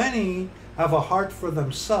so many have a heart for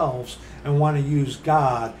themselves and want to use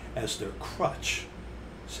God as their crutch.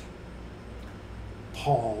 See,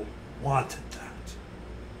 Paul wanted that.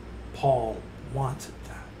 Paul wanted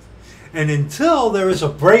that. And until there is a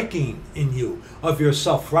breaking in you of your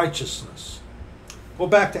self-righteousness, go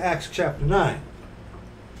back to Acts chapter 9.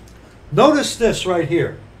 Notice this right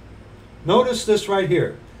here. Notice this right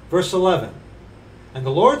here. Verse 11. And the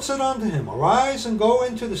Lord said unto him, Arise and go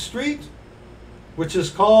into the street, which is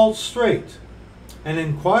called Straight, and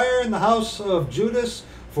inquire in the house of Judas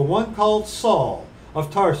for one called Saul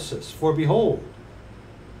of Tarsus. For behold,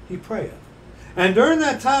 he prayeth. And during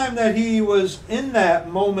that time that he was in that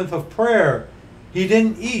moment of prayer, he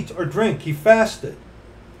didn't eat or drink. He fasted.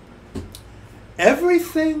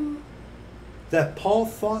 Everything that Paul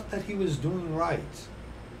thought that he was doing right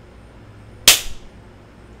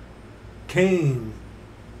came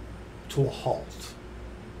to a halt.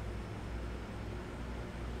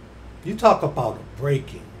 You talk about a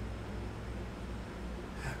breaking.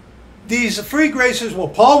 These free graces, well,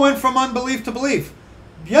 Paul went from unbelief to belief.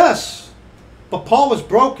 Yes, but Paul was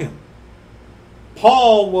broken.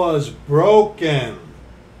 Paul was broken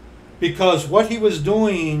because what he was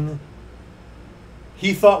doing,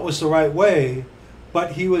 he thought was the right way,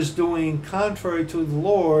 but he was doing contrary to the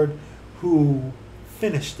Lord who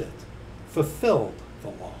finished it, fulfilled the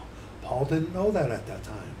law. Paul didn't know that at that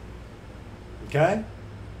time. Okay?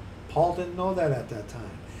 Paul didn't know that at that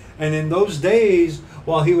time. And in those days,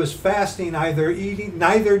 while he was fasting, neither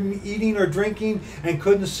eating or drinking, and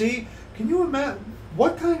couldn't see, can you imagine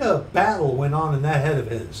what kind of battle went on in that head of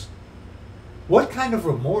his? What kind of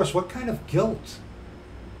remorse? What kind of guilt?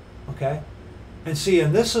 Okay? And see,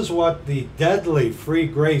 and this is what the deadly free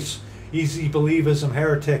grace, easy believism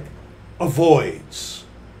heretic avoids.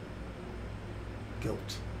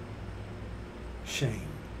 Guilt, shame,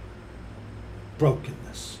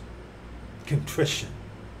 brokenness, contrition,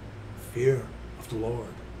 fear of the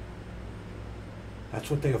Lord.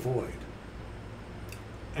 That's what they avoid.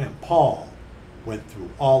 And Paul went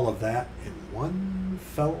through all of that in one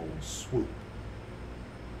fell swoop.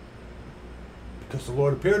 Because the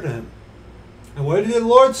Lord appeared to him. And what did the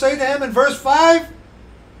Lord say to him in verse 5?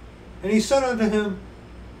 And he said unto him,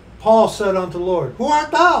 Paul said unto the Lord, Who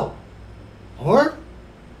art thou, Lord?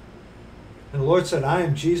 And the Lord said, I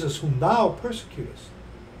am Jesus whom thou persecutest.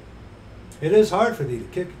 It is hard for thee to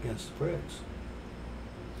kick against the pricks.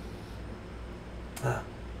 I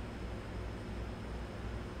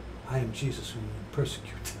am Jesus whom you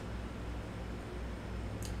persecute.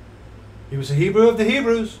 He was a Hebrew of the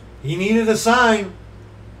Hebrews. He needed a sign.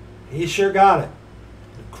 He sure got it.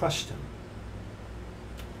 It crushed him.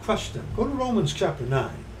 Crushed him. Go to Romans chapter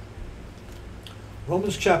 9.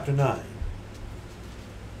 Romans chapter 9.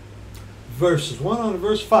 Verses 1 on to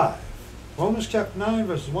verse 5. Romans chapter 9,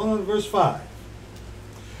 verses 1 on to verse 5.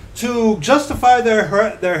 To justify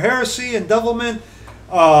their heresy and devilment,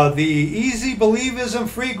 the easy believism,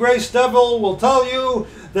 free grace devil will tell you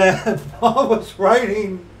that Paul was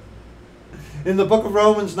writing in the book of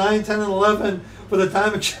Romans 9, 10, and 11 for the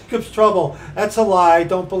time of Jacob's trouble. That's a lie.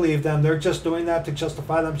 Don't believe them. They're just doing that to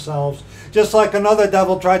justify themselves. Just like another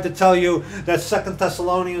devil tried to tell you that 2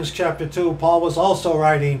 Thessalonians chapter 2, Paul was also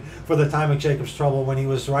writing for the time of Jacob's trouble when he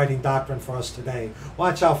was writing doctrine for us today.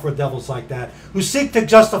 Watch out for devils like that who seek to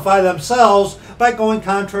justify themselves by going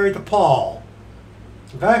contrary to Paul.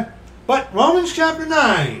 Okay? But Romans chapter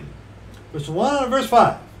 9, verse 1 and verse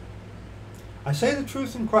 5. I say the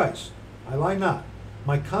truth in Christ, I lie not.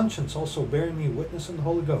 My conscience also bearing me witness in the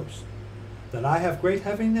Holy Ghost, that I have great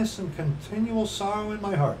heaviness and continual sorrow in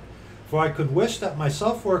my heart. For I could wish that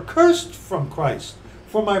myself were accursed from Christ,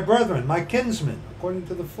 for my brethren, my kinsmen, according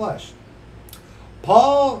to the flesh.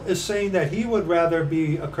 Paul is saying that he would rather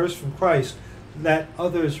be accursed from Christ, that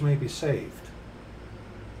others may be saved.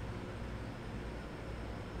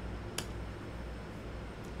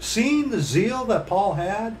 Seeing the zeal that Paul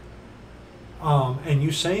had, and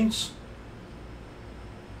you saints,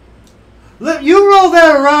 you roll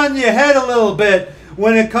that around your head a little bit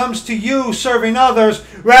when it comes to you serving others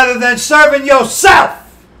rather than serving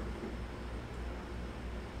yourself.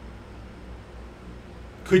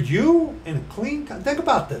 Could you, in a clean, think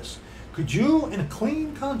about this, could you, in a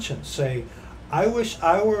clean conscience, say, I wish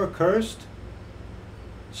I were accursed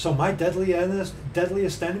so my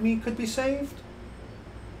deadliest enemy could be saved?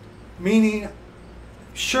 Meaning,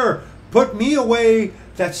 sure, put me away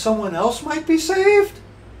that someone else might be saved?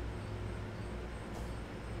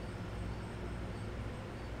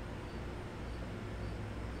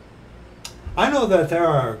 I know that there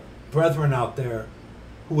are brethren out there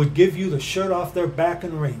who would give you the shirt off their back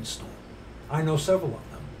in a rainstorm. I know several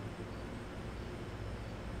of them.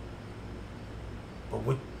 But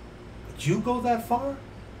would you go that far?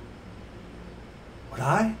 Would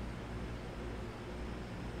I?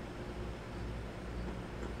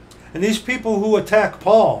 And these people who attack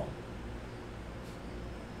Paul,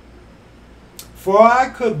 for I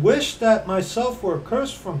could wish that myself were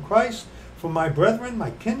accursed from Christ, from my brethren,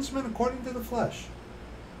 my kinsmen, according to the flesh,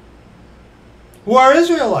 who are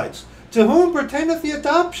Israelites, to whom pertaineth the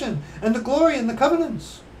adoption, and the glory, and the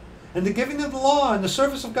covenants, and the giving of the law, and the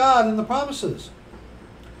service of God, and the promises,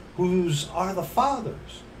 whose are the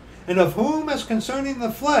fathers, and of whom, as concerning the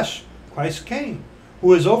flesh, Christ came,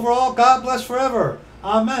 who is over all, God bless forever.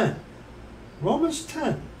 Amen. Romans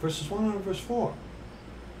 10, verses 1 and verse 4.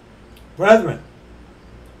 Brethren,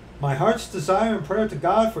 my heart's desire and prayer to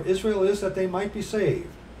God for Israel is that they might be saved.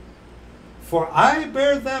 For I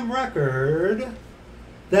bear them record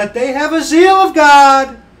that they have a zeal of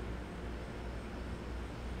God,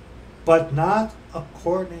 but not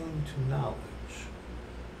according to knowledge.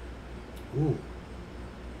 Ooh.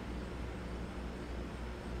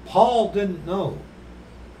 Paul didn't know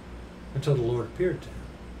until the Lord appeared to him.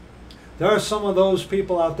 There are some of those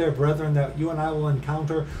people out there, brethren, that you and I will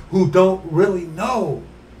encounter who don't really know.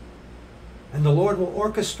 And the Lord will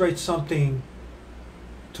orchestrate something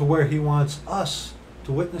to where he wants us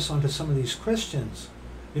to witness unto some of these Christians,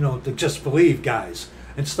 to just believe guys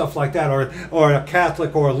and stuff like that, or a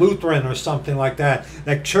Catholic or a Lutheran or something like that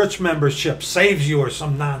church membership saves you or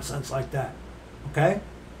some nonsense like that. Okay?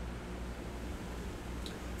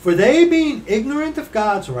 For they, being ignorant of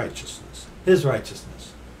God's righteousness, his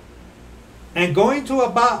righteousness, and going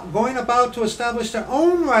about to establish their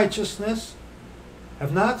own righteousness,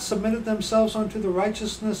 have not submitted themselves unto the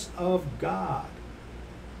righteousness of God.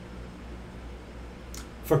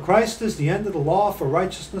 For Christ is the end of the law for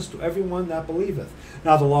righteousness to everyone that believeth.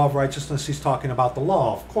 Now the law of righteousness, he's talking about the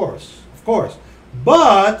law, of course.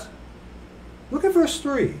 But, look at verse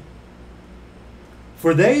 3.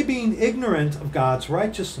 For they, being ignorant of God's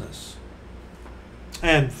righteousness.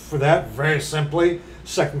 And for that, very simply,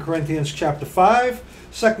 2 Corinthians chapter 5,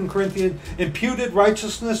 2 Corinthians, imputed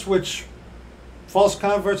righteousness, which false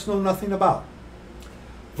converts know nothing about.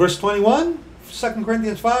 Verse 21, 2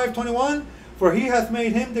 Corinthians 5:21, for he hath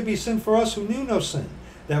made him to be sin for us who knew no sin,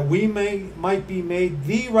 that we might be made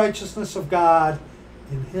the righteousness of God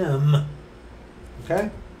in him. Okay?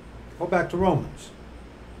 Go back to Romans.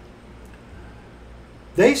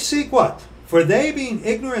 They seek what? For they, being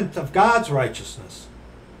ignorant of God's righteousness,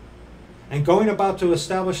 and going about to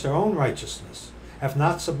establish their own righteousness, have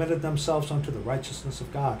not submitted themselves unto the righteousness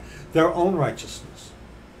of God. Their own righteousness.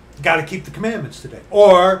 Got to keep the commandments today.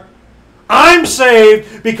 Or, I'm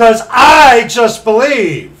saved because I just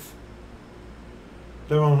believe.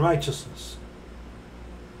 Their own righteousness.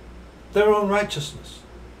 Their own righteousness.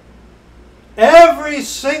 Every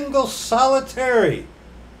single solitary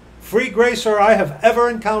free gracer I have ever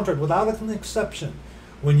encountered, without an exception,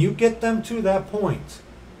 when you get them to that point,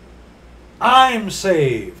 I'm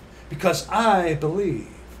saved because I believe.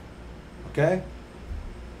 Okay?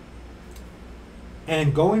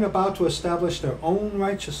 And going about to establish their own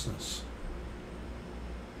righteousness.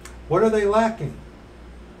 What are they lacking?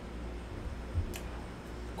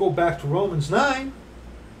 Go back to Romans 9.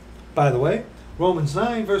 By the way, Romans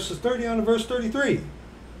 9 verses 30 on to verse 33.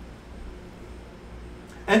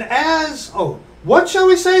 And what shall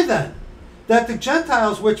we say then? that the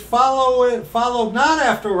Gentiles which followed not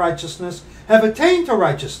after righteousness have attained to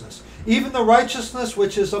righteousness, even the righteousness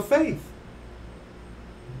which is of faith.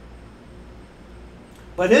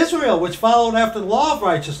 But Israel, which followed after the law of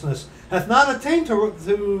righteousness, hath not attained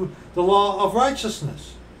to the law of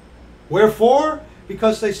righteousness. Wherefore?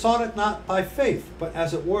 Because they sought it not by faith, but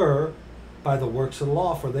as it were by the works of the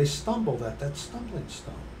law, for they stumbled at that stumbling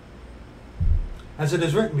stone. As it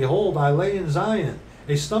is written, Behold, I lay in Zion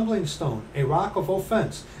a stumbling stone, a rock of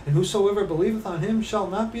offense, and whosoever believeth on him shall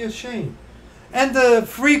not be ashamed. And the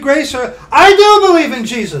free gracer, I do believe in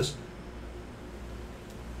Jesus.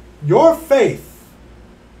 Your faith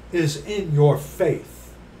is in your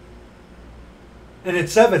faith. And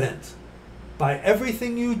it's evident by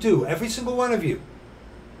everything you do, every single one of you.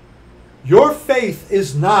 Your faith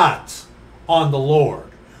is not on the Lord.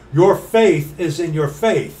 Your faith is in your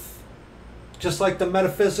faith. Just like the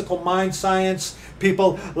metaphysical mind science,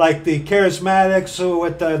 people like the charismatics who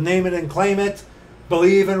with the name it and claim it,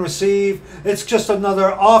 believe and receive, it's just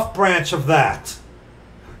another off branch of that.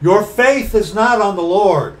 Your faith is not on the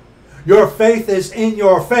Lord. Your faith is in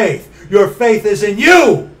your faith. Your faith is in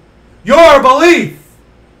you. Your belief.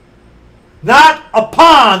 Not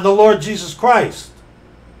upon the Lord Jesus Christ.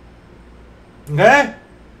 Okay?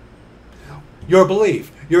 Your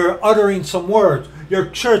belief. You're uttering some words. Your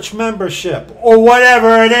church membership. Or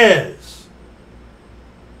whatever it is.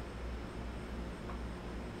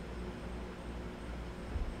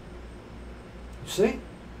 You see?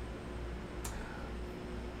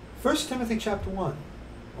 1 Timothy chapter 1.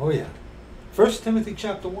 Oh yeah. 1 Timothy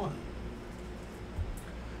chapter 1.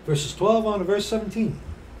 Verses 12 on to verse 17.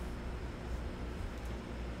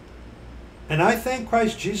 And I thank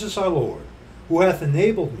Christ Jesus our Lord, who hath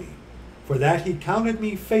enabled me, for that he counted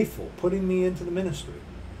me faithful, putting me into the ministry,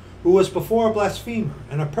 who was before a blasphemer,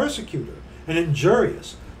 and a persecutor, and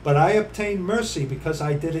injurious, but I obtained mercy because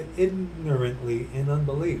I did it ignorantly in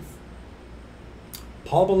unbelief.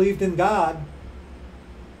 Paul believed in God.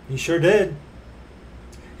 He sure did.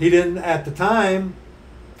 He didn't at the time,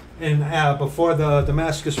 and before the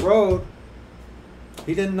Damascus Road,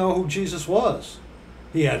 he didn't know who Jesus was.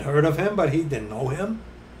 He had heard of him, but he didn't know him.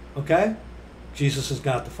 Okay? Jesus is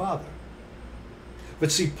God the Father.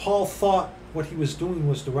 But see, Paul thought what he was doing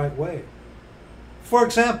was the right way. For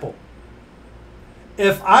example,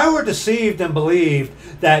 if I were deceived and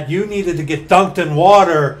believed that you needed to get dunked in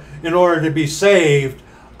water in order to be saved,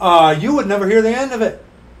 you would never hear the end of it.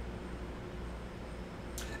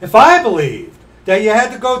 If I believed that you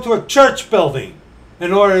had to go to a church building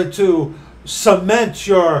in order to cement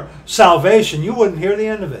your salvation, you wouldn't hear the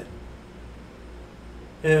end of it.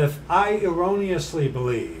 If I erroneously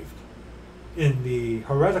believed in the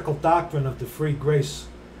heretical doctrine of the free grace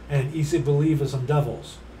and easy believism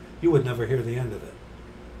devils, you would never hear the end of it.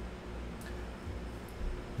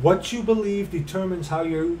 What you believe determines how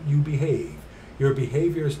you behave. Your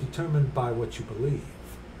behavior is determined by what you believe.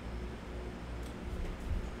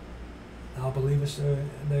 Thou believest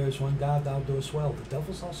there is one God, thou doest well. The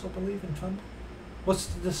devils also believe and tremble. What's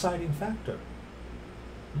the deciding factor?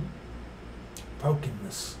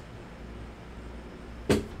 Brokenness.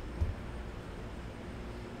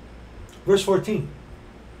 Verse 14.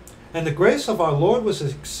 And the grace of our Lord was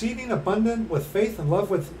exceeding abundant with faith and love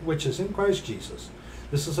which is in Christ Jesus.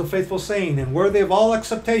 This is a faithful saying and worthy of all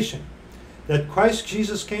acceptation, that Christ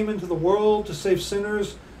Jesus came into the world to save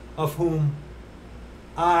sinners, of whom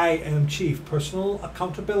I am chief. Personal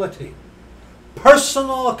accountability.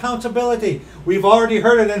 Personal accountability. We've already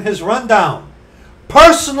heard it in his rundown.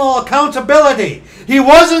 Personal accountability. He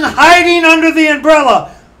wasn't hiding under the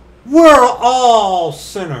umbrella. We're all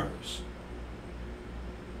sinners.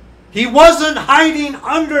 He wasn't hiding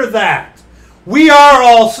under that. We are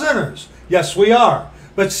all sinners. Yes, we are.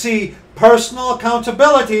 But see, personal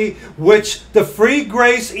accountability, which the free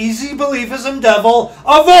grace, easy believism devil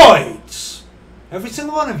avoids. Every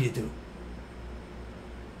single one of you do.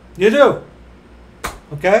 You do.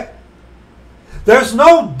 Okay? There's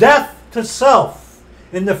no death to self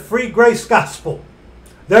in the free grace gospel.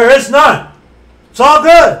 There is none. It's all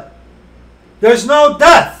good. There's no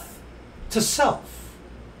death to self.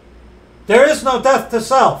 There is no death to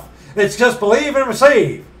self. It's just believe and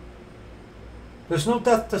receive. There's no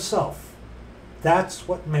death to self. That's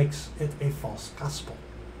what makes it a false gospel.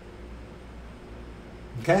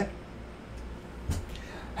 Okay?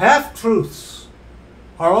 Half-truths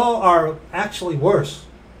are actually worse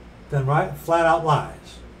than flat-out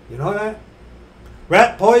lies. You know that?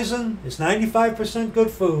 Rat poison is 95% good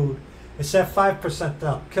food. It's that 5%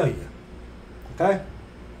 that'll kill you. Okay?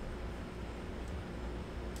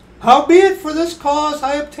 Howbeit for this cause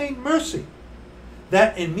I obtained mercy,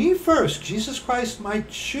 that in me first Jesus Christ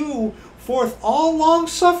might shew forth all long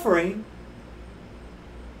suffering,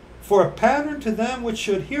 for a pattern to them which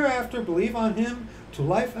should hereafter believe on him to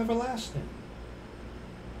life everlasting.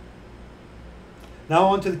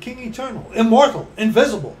 Now unto the King eternal, immortal,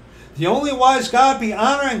 invisible, the only wise God, be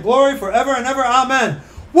honor and glory forever and ever. Amen.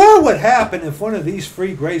 What would happen if one of these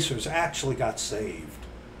free gracers actually got saved?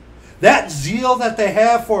 That zeal that they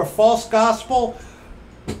have for a false gospel,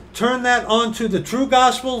 turn that onto the true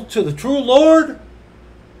gospel, to the true Lord?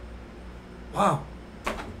 Wow.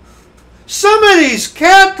 Some of these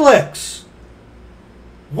Catholics,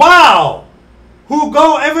 wow, who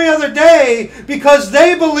go every other day because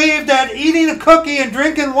they believe that eating a cookie and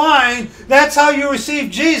drinking wine, that's how you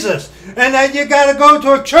receive Jesus. And that you got to go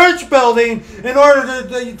to a church building in order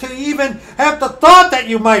to even have the thought that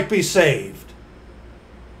you might be saved.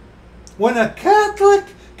 When a Catholic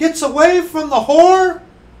gets away from the whore,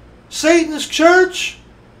 Satan's church,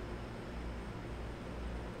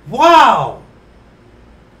 wow.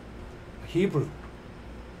 Hebrew,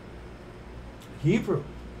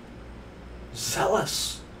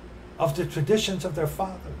 zealous of the traditions of their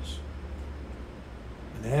fathers,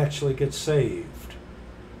 and they actually get saved.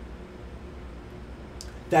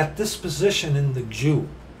 That disposition in the Jew,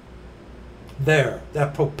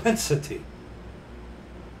 that propensity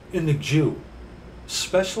in the Jew,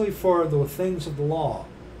 especially for the things of the law,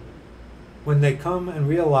 when they come and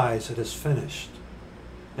realize it is finished,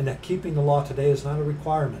 and that keeping the law today is not a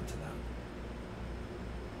requirement to them.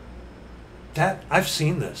 That I've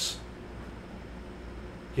seen this.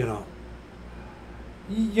 You know,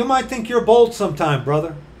 you might think you're bold sometime,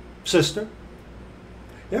 brother, sister.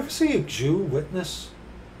 You ever see a Jew witness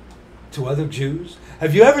to other Jews?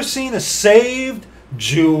 Have you ever seen a saved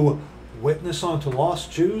Jew witness onto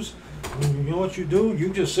lost Jews? You know what you do?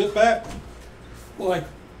 You just sit back like,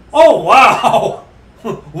 oh, wow,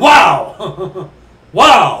 wow,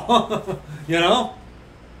 wow. You know?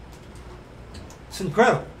 It's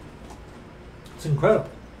incredible. It's incredible.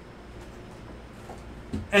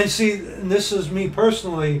 And see, and this is me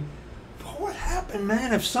personally, what happened,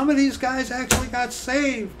 man, if some of these guys actually got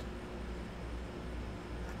saved?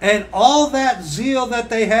 And all that zeal that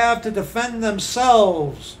they have to defend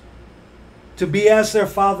themselves, to be as their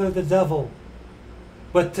father the devil,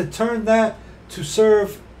 but to turn that to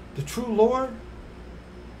serve the true Lord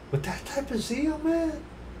with that type of zeal, man.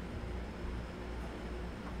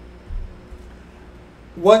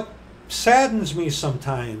 What saddens me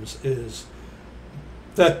sometimes is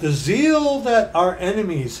that the zeal that our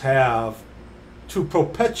enemies have to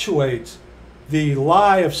perpetuate the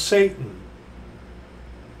lie of Satan,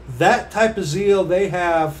 that type of zeal they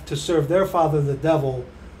have to serve their father the devil,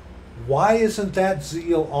 why isn't that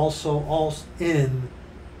zeal also in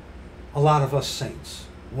a lot of us saints?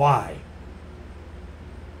 Why?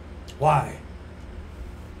 Why?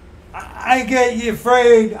 I get you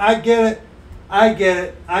afraid. I get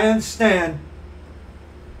it. I understand.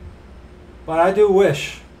 But I do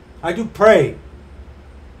wish. I do pray.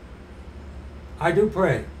 I do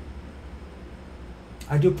pray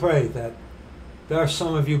that there are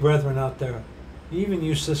some of you brethren out there, even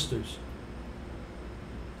you sisters,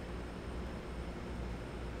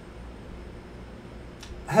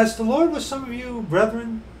 has the Lord with some of you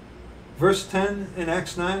brethren? Verse 10 in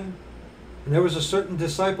Acts 9. And there was a certain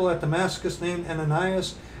disciple at Damascus named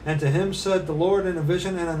Ananias, and to him said the Lord in a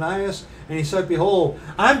vision, Ananias, and he said, behold,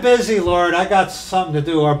 I'm busy, Lord, I got something to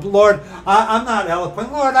do. Or, Lord, I'm not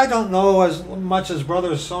eloquent. Lord, I don't know as much as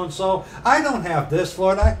brother so-and-so. I don't have this,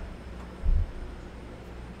 Lord.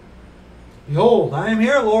 Behold, I am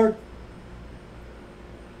here, Lord.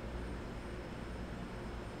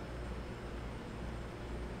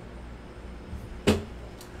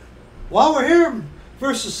 While we're here,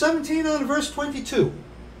 verses 17 on to verse 22.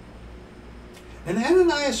 And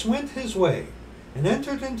Ananias went his way, and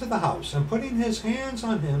entered into the house, and putting his hands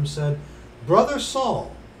on him, said, Brother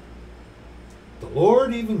Saul, the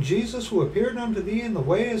Lord, even Jesus, who appeared unto thee in the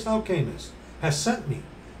way as thou camest, has sent me,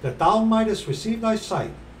 that thou mightest receive thy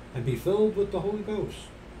sight, and be filled with the Holy Ghost.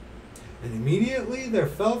 And immediately there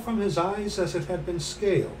fell from his eyes as it had been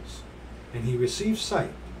scales, and he received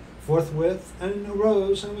sight forthwith, and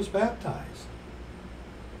arose and was baptized.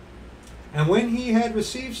 And when he had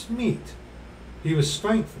received meat, he was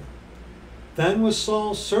strengthened. Then was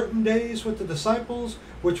Saul certain days with the disciples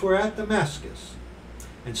which were at Damascus.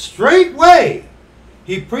 And straightway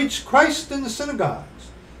he preached Christ in the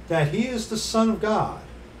synagogues, that he is the Son of God.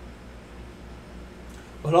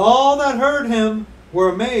 But all that heard him were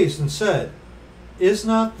amazed, and said, Is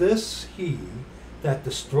not this he that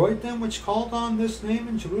destroyed them which called on this name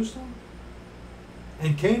in Jerusalem?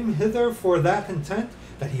 and came hither for that intent,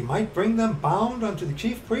 that he might bring them bound unto the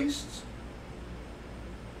chief priests?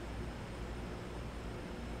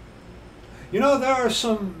 You know, there are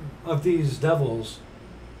some of these devils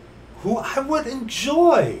who I would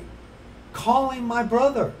enjoy calling my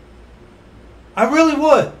brother. I really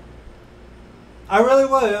would. I really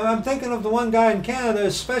would. I'm thinking of the one guy in Canada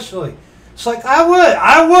especially. It's like, I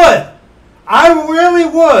really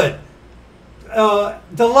would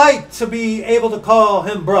delight to be able to call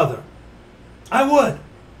him brother. I would.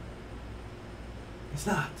 He's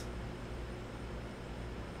not.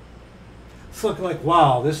 It's looking like,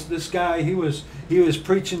 wow, this guy, he was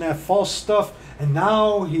preaching that false stuff, and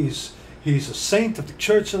now he's a saint of the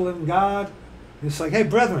Church of the Living God. It's like, hey,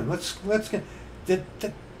 brethren, let's get,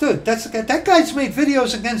 dude, that guy's made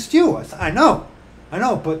videos against you. I know,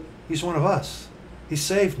 but he's one of us. He's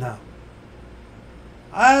saved now.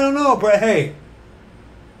 I don't know, but hey,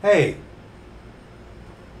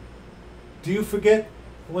 do you forget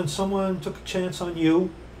when someone took a chance on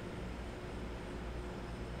you?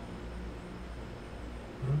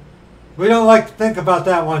 We don't like to think about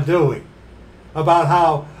that one, do we? About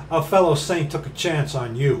how a fellow saint took a chance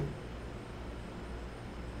on you.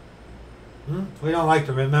 We don't like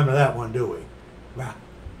to remember that one, do we? Yeah.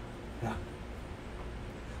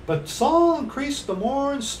 But Saul increased the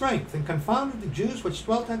more in strength and confounded the Jews which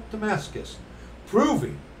dwelt at Damascus,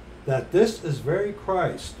 proving that this is very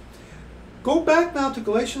Christ. Go back now to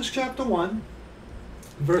Galatians chapter 1,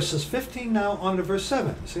 verses 15 now on to verse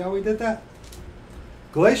 7. See how we did that?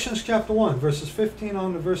 Galatians chapter 1, verses 15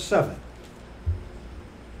 on to verse 7.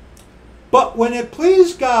 But when it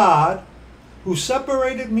pleased God, who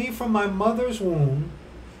separated me from my mother's womb,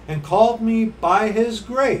 and called me by his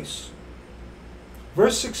grace.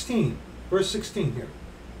 Verse 16 here,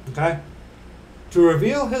 okay? To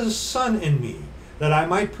reveal his Son in me, that I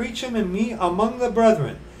might preach him in me among the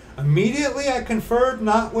brethren. Immediately I conferred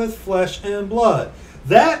not with flesh and blood.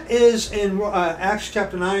 That is in Acts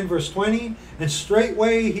chapter 9, verse 20. And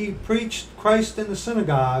straightway he preached Christ in the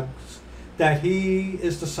synagogues, that he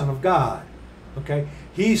is the Son of God. Okay?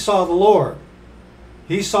 He saw the Lord.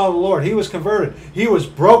 He saw the Lord. He was converted. He was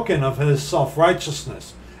broken of his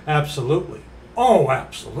self-righteousness. Absolutely. Oh,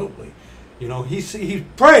 absolutely. You know, he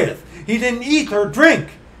prayeth. He didn't eat or drink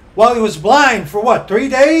while he was blind for what, 3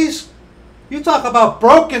 days? You talk about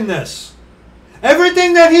brokenness.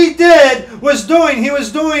 Everything that he was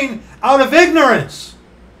doing out of ignorance.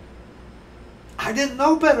 I didn't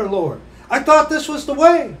know better, Lord. I thought this was the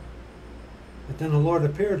way. But then the Lord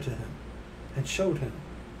appeared to him and showed him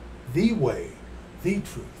the way, the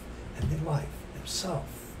truth, and the life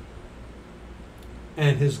himself.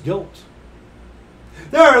 And his guilt.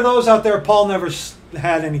 There are those out there, Paul never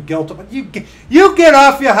had any guilt. But you get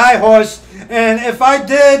off your high horse, and if I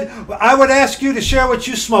did, I would ask you to share what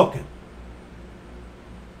you're smoking.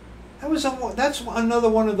 That's another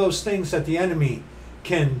one of those things that the enemy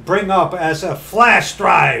can bring up as a flash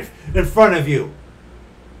drive in front of you.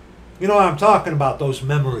 You know what I'm talking about, those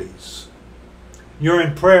memories. You're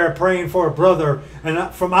in prayer, praying for a brother,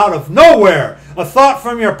 and from out of nowhere, a thought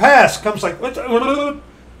from your past comes like, wait,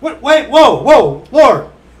 whoa, Lord,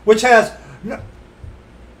 which has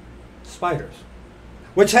spiders,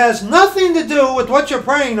 which has nothing to do with what you're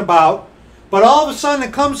praying about, but all of a sudden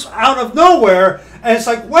it comes out of nowhere, and it's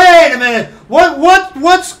like, wait a minute,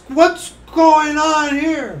 what's going on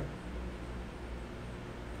here?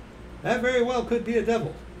 That very well could be a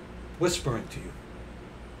devil whispering to you.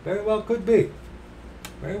 Very well could be.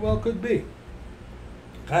 Very well could be.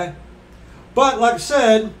 Okay? But like I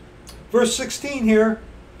said, verse 16 here,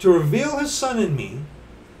 to reveal his Son in me,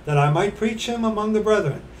 that I might preach him among the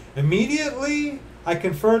brethren. Immediately I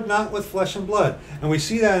conferred not with flesh and blood. And we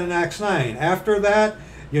see that in Acts 9. After that,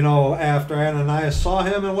 you know, after Ananias saw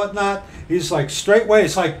him and whatnot, he's like, straightway,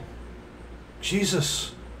 it's like,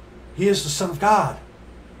 Jesus, he is the Son of God.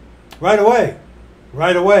 Right away.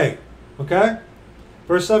 Right away. Okay?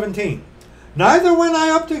 Verse 17. Neither went I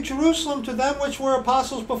up to Jerusalem to them which were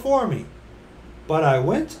apostles before me, but I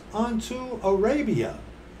went unto Arabia,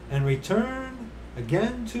 and returned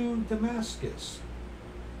again to Damascus.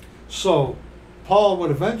 So, Paul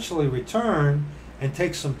would eventually return and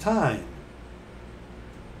take some time.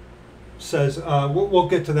 Says, we'll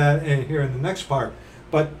get to that here in the next part.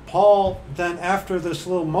 But Paul, then after this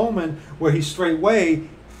little moment where he straightway,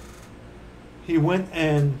 he went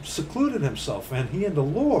and secluded himself, and he and the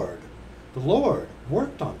Lord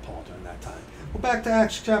worked on Paul during that time. Go back to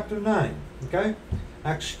Acts chapter 9, okay?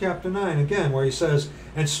 Acts chapter 9 again, where he says,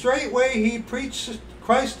 and straightway he preached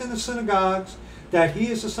Christ in the synagogues, that he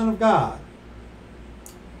is the Son of God.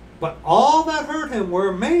 But all that heard him were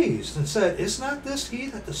amazed and said, Is not this he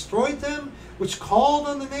that destroyed them which called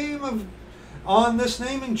on this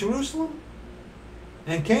name in Jerusalem,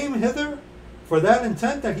 and came hither for that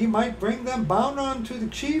intent that he might bring them bound unto the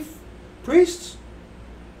chief priests?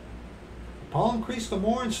 Paul increased the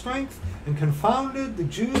more in strength and confounded the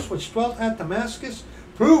Jews which dwelt at Damascus,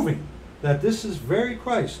 proving that this is very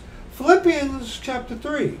Christ. Philippians chapter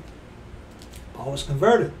 3. Paul was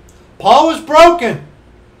converted. Paul was broken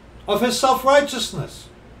of his self-righteousness.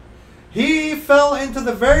 He fell into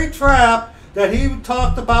the very trap that he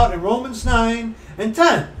talked about in Romans 9 and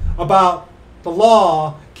 10 about the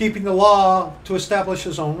law, keeping the law to establish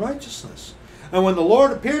his own righteousness. And when the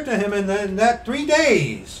Lord appeared to him in that 3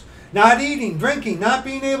 days, not eating, drinking, not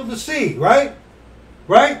being able to see, right?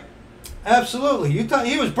 Right? Absolutely.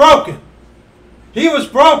 He was broken. He was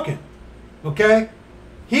broken. Okay?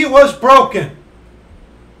 He was broken.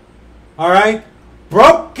 All right?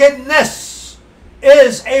 Brokenness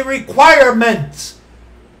is a requirement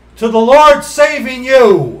to the Lord saving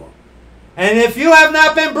you. And if you have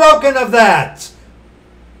not been broken of that,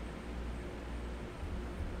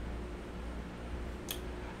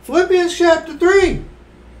 Philippians chapter 3,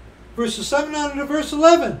 verses 7 on to verse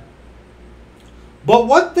 11. But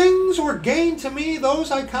what things were gained to me,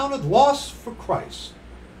 those I counted loss for Christ.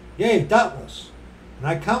 Yea, doubtless. And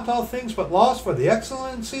I count all things but loss for the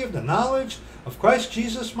excellency of the knowledge of Christ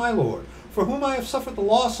Jesus my Lord, for whom I have suffered the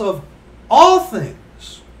loss of all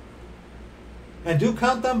things, and do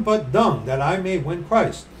count them but dung, that I may win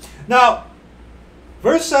Christ. Now,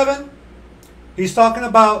 verse 7, he's talking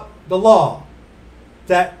about the law,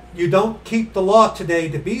 that you don't keep the law today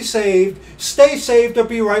to be saved, stay saved, or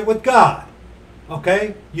be right with God.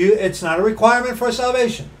 Okay? It's not a requirement for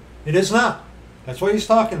salvation. It is not. That's what he's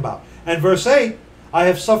talking about. And verse 8, I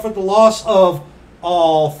have suffered the loss of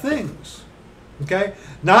all things. Okay?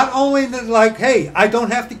 Not only that, like, hey, I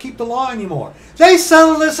don't have to keep the law anymore. They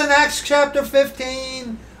settle this in Acts chapter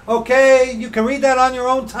 15. Okay? You can read that on your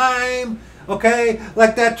own time. Okay?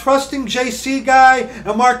 Like that trusting JC guy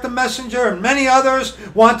and Mark the Messenger and many others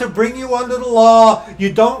want to bring you under the law.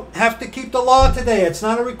 You don't have to keep the law today. It's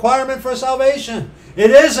not a requirement for salvation. It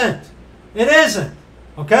isn't. It isn't.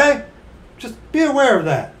 Okay? Just be aware of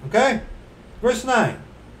that. Okay? Verse 9.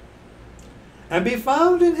 And be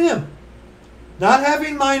found in him, not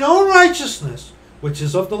having mine own righteousness, which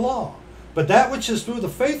is of the law, but that which is through the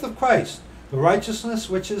faith of Christ, the righteousness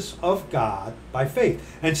which is of God by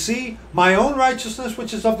faith. And see, my own righteousness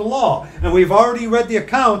which is of the law. And we've already read the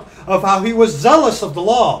account of how he was zealous of the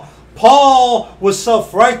law. Paul was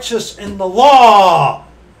self-righteous in the law.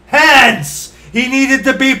 Hence, he needed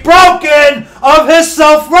to be broken of his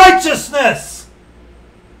self-righteousness.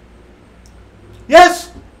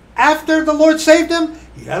 Yes, after the Lord saved him,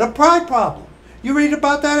 he had a pride problem. You read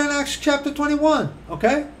about that in Acts chapter 21,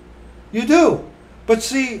 okay? You do. But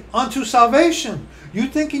see, unto salvation, you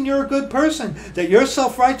thinking you're a good person, that you're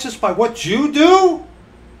self-righteous by what you do?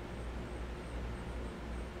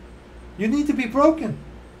 You need to be broken.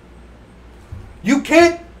 You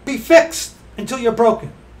can't be fixed until you're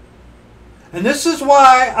broken. And this is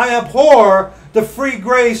why I abhor the free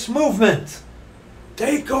grace movement.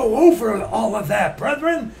 They go over all of that,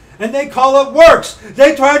 brethren, and they call it works.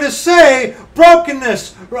 They try to say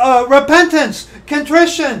brokenness, repentance,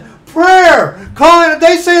 contrition, prayer.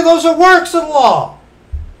 They say those are works of the law.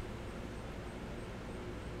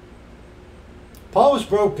 Paul was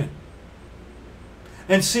broken.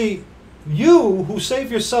 And see, you who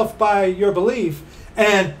save yourself by your belief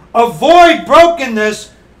and avoid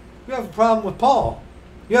brokenness, you have a problem with Paul.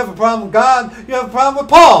 You have a problem with God. You have a problem with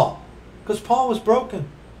Paul. Because Paul was broken.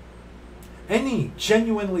 Any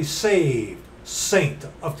genuinely saved saint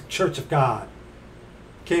of the Church of God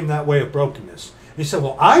came that way of brokenness. He said,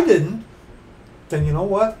 well, I didn't. Then you know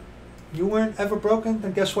what? You weren't ever broken.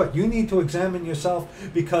 Then guess what? You need to examine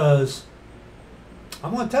yourself, because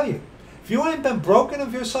I'm going to tell you, if you ain't been broken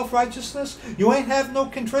of your self-righteousness, you ain't have no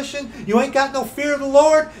contrition, you ain't got no fear of the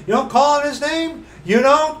Lord, you don't call on his name, you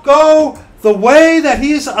don't go the way that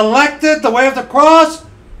he's elected, the way of the cross,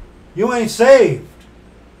 you ain't saved.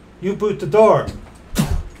 You boot the door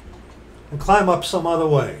and climb up some other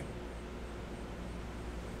way.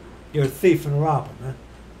 You're a thief and a robber, man.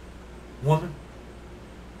 Woman.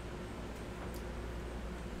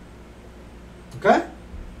 Okay?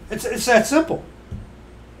 It's that simple.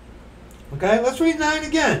 Okay? Let's read 9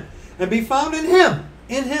 again. And be found in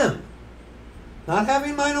him, not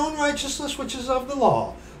having mine own righteousness which is of the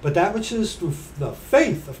law, but that which is through the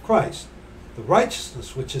faith of Christ, the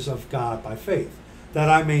righteousness which is of God by faith, that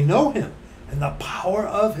I may know him and the power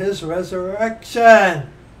of his resurrection.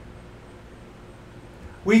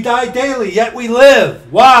 We die daily, yet we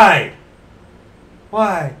live. Why?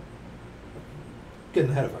 Why?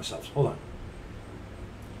 Getting ahead of ourselves. Hold on.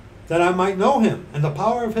 That I might know him, and the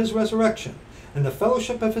power of his resurrection, and the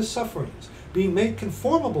fellowship of his sufferings, being made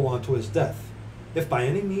conformable unto his death, if by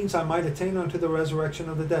any means I might attain unto the resurrection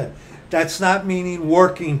of the dead. That's not meaning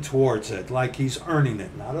working towards it, like he's earning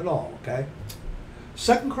it. Not at all, okay?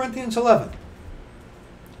 2 Corinthians 11.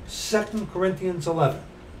 2 Corinthians 11.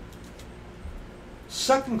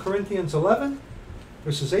 2 Corinthians 11,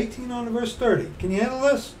 verses 18 on to verse 30. Can you handle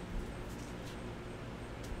this?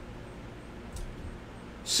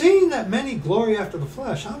 Seeing that many glory after the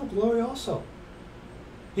flesh, I will glory also.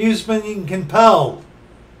 He was being compelled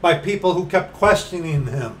by people who kept questioning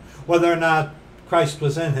him whether or not Christ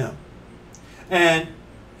was in him. And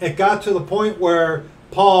it got to the point where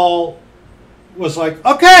Paul was like,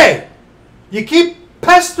 okay, you keep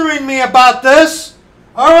pestering me about this.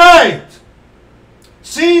 All right.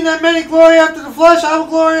 Seeing that many glory after the flesh, I will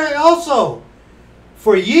glory also.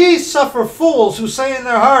 For ye suffer fools who say in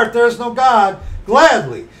their heart, there is no God,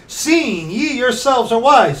 gladly, seeing ye yourselves are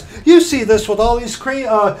wise. You see this with all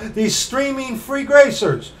these streaming free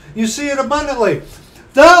gracers. You see it abundantly.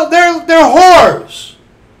 They're whores.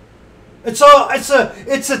 It's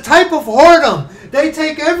a type of whoredom. They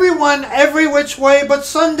take everyone every which way but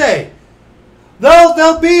Sunday. They'll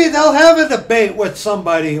have a debate with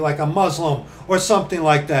somebody like a Muslim or something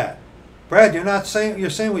like that. Brad, you're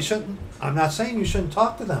saying we shouldn't. I'm not saying you shouldn't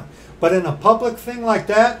talk to them, but in a public thing like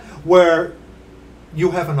that, where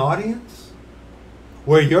you have an audience,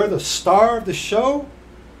 where you're the star of the show,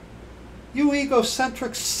 you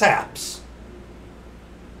egocentric saps.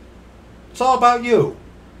 It's all about you.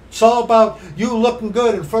 It's all about you looking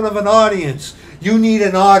good in front of an audience. You need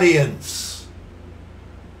an audience.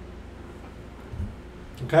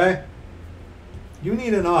 Okay? You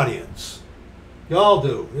need an audience. Y'all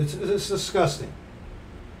do. It's disgusting.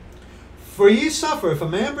 For ye suffer, if a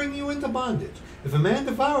man bring you into bondage, if a man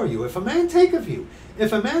devour you, if a man take of you,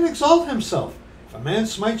 if a man exalt himself, if a man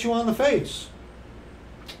smite you on the face.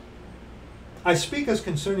 I speak as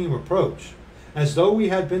concerning reproach, as though we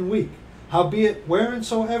had been weak. Howbeit,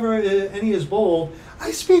 whereinsoever any is bold,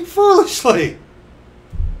 I speak foolishly.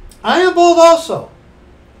 I am bold also.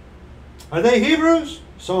 Are they Hebrews?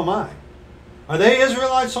 So am I. Are they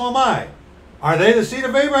Israelites? So am I. Are they the seed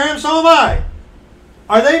of Abraham? So am I.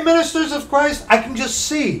 Are they ministers of Christ? I can just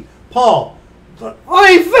see Paul.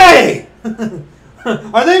 Oy vey!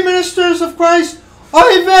 Are they ministers of Christ?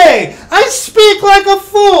 Oy vey! I speak like a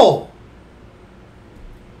fool.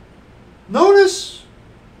 Notice,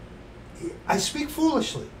 I speak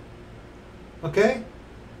foolishly. Okay?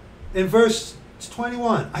 In verse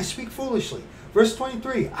 21, I speak foolishly. Verse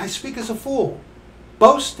 23, I speak as a fool.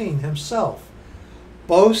 Boasting himself.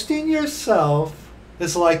 Boasting yourself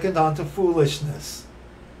is likened unto foolishness.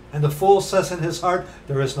 And the fool says in his heart,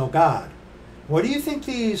 there is no God. What do you think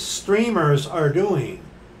these streamers are doing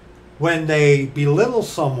when they belittle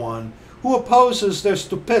someone who opposes their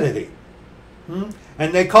stupidity?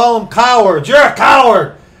 And they call them cowards. You're a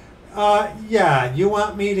coward. Yeah, you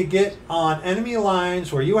want me to get on enemy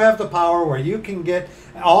lines where you have the power, where you can get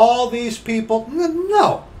all these people?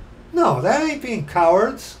 No, that ain't being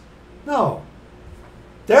cowards. No.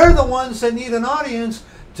 They're the ones that need an audience.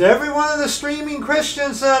 To every one of the streaming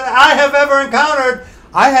Christians that I have ever encountered,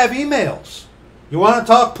 I have emails. You want to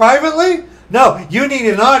talk privately? No, you need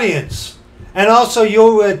an audience. And also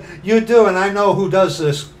you do, and I know who does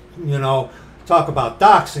this, talk about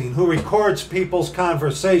doxing, who records people's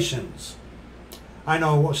conversations. I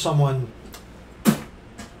know someone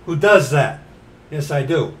who does that. Yes, I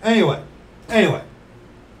do. Anyway.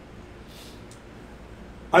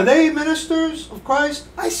 Are they ministers of Christ?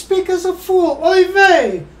 I speak as a fool. Oy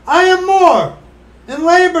vey! I am more. In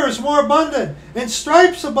labors more abundant. In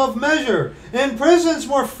stripes above measure. In prisons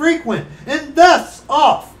more frequent. In deaths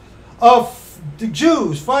oft. Of the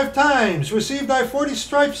Jews 5 times received I 40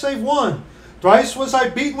 stripes save one. Thrice was I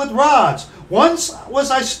beaten with rods. Once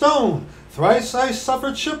was I stoned. Thrice I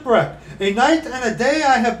suffered shipwreck. A night and a day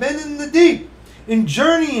I have been in the deep. In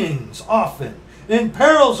journeyings often. In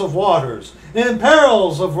perils of waters. In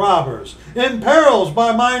perils of robbers. In perils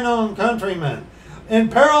by mine own countrymen. In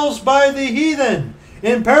perils by the heathen.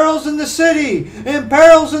 In perils in the city. In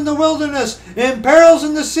perils in the wilderness. In perils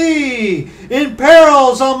in the sea. In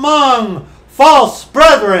perils among false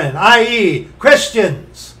brethren, i.e.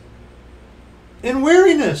 Christians. In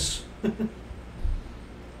weariness.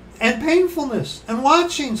 And painfulness. And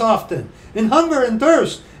watchings often. In hunger and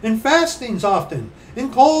thirst. In fastings often.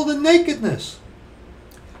 In cold and nakedness.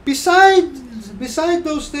 Beside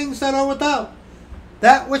those things that are without,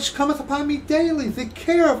 that which cometh upon me daily, the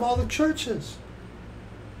care of all the churches.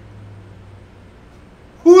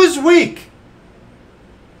 Who is weak,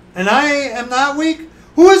 and I am not weak?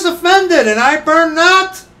 Who is offended, and I burn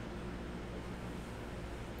not?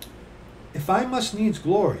 If I must needs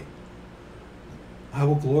glory, I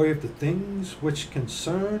will glory of the things which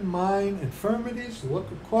concern mine infirmities.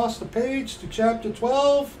 Look across the page to chapter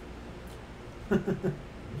 12,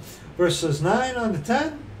 verses 9 on to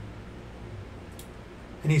 10.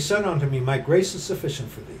 And he said unto me, my grace is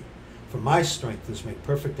sufficient for thee, for my strength is made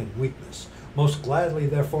perfect in weakness. Most gladly,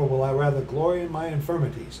 therefore, will I rather glory in my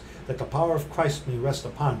infirmities, that the power of Christ may rest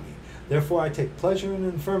upon me. Therefore I take pleasure in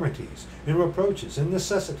infirmities, in reproaches, in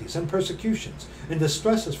necessities, in persecutions, in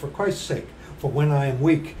distresses for Christ's sake. For when I am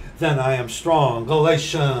weak, then I am strong.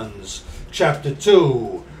 Galatians chapter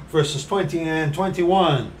 2, verses 20 and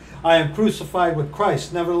 21. I am crucified with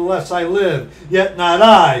Christ, nevertheless I live, yet not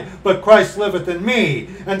I, but Christ liveth in me.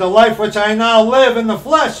 And the life which I now live in the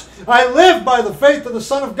flesh, I live by the faith of the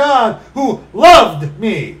Son of God, who loved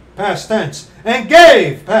me, past tense, and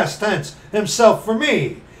gave, past tense, himself for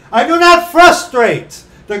me. I do not frustrate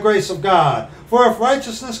the grace of God, for if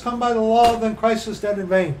righteousness come by the law, then Christ is dead in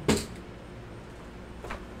vain.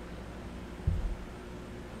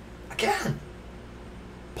 Again,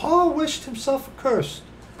 Paul wished himself accursed,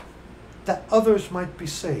 that others might be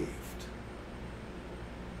saved.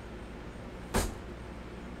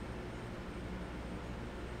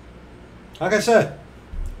 Like I said,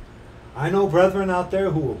 I know brethren out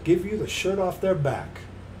there who will give you the shirt off their back.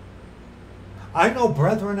 I know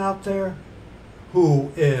brethren out there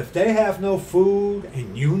who, if they have no food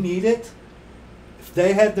and you need it, if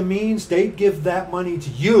they had the means, they'd give that money to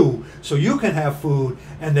you so you can have food,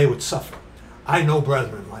 and they would suffer. I know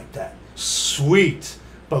brethren like that. Sweet,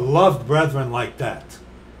 beloved brethren like that.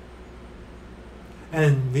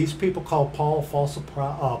 And these people call Paul a false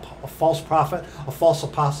prophet, a false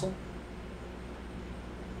apostle.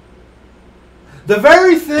 The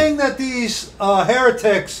very thing that these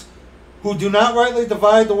heretics who do not rightly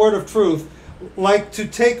divide the word of truth like to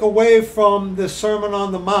take away from the Sermon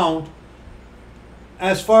on the Mount,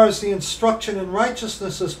 as far as the instruction in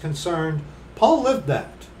righteousness is concerned, Paul lived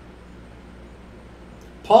that.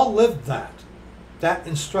 Paul lived that. That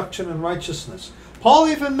instruction in righteousness. Paul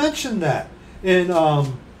even mentioned that in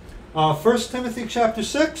 1 Timothy chapter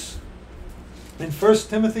 6. In 1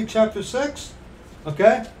 Timothy chapter 6.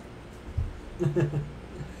 Okay?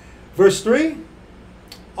 Verse 3.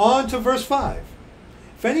 On to verse 5.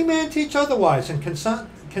 If any man teach otherwise and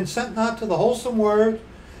consent not to the wholesome word,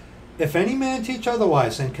 if any man teach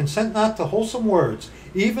otherwise and consent not to wholesome words,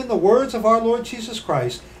 even the words of our Lord Jesus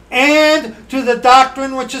Christ, and to the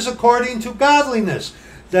doctrine which is according to godliness.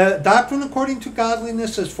 The doctrine according to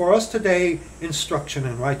godliness is for us today instruction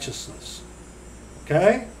in righteousness.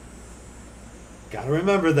 Okay? Got to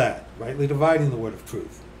remember that. Rightly dividing the word of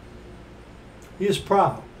truth. He is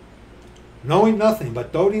proud, knowing nothing,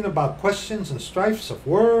 but doting about questions and strifes of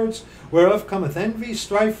words, whereof cometh envy,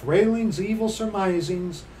 strife, railings, evil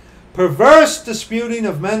surmisings, perverse disputing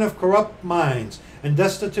of men of corrupt minds, and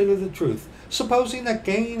destitute of the truth, supposing that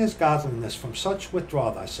gain is godliness. From such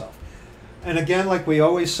withdraw thyself. And again, like we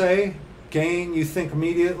always say, gain, you think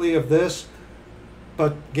immediately of this,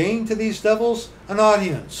 but gain to these devils, an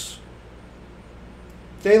audience.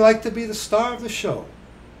 They like to be the star of the show.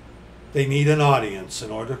 They need an audience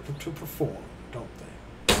in order to perform, don't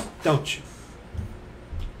they? Don't you?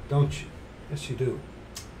 Don't you? Yes, you do.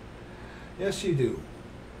 Yes, you do.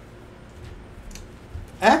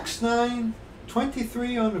 Acts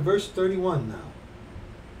 9:23 on to verse 31 now.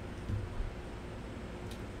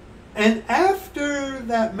 And after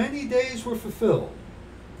that many days were fulfilled,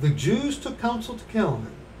 the Jews took counsel to kill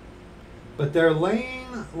him. But their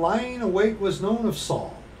lying await was known of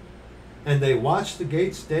Saul, and they watched the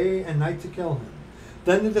gates day and night to kill him.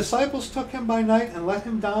 Then the disciples took him by night and let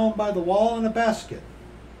him down by the wall in a basket.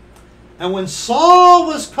 And when Saul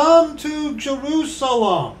was come to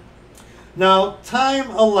Jerusalem, now time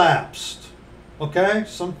elapsed, okay?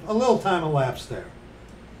 A little time elapsed there.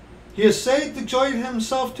 He essayed to join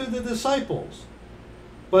himself to the disciples,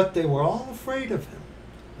 but they were all afraid of him,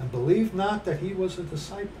 and believed not that he was a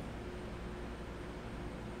disciple.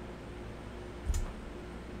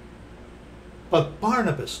 But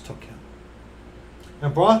Barnabas took him,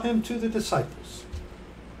 and brought him to the disciples,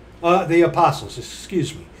 the apostles,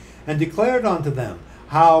 and declared unto them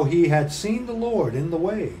how he had seen the Lord in the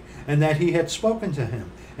way, and that he had spoken to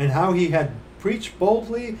him, and how he had preached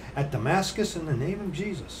boldly at Damascus in the name of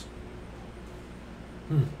Jesus.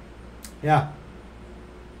 Yeah.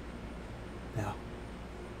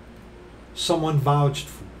 Someone vouched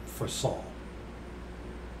for Saul.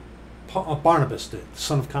 Barnabas did, the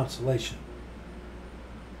son of consolation.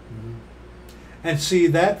 And see,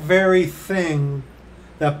 that very thing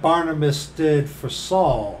that Barnabas did for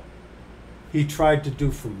Saul, he tried to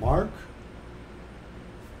do for Mark.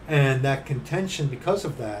 And that contention, because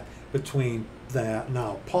of that, between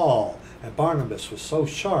now Paul and Barnabas was so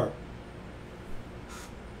sharp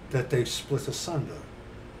that they split asunder.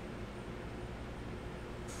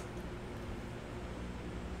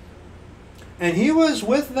 And he was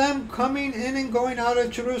with them coming in and going out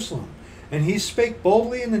of Jerusalem. And he spake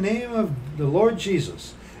boldly in the name of the Lord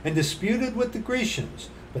Jesus, and disputed with the Grecians,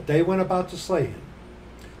 but they went about to slay him.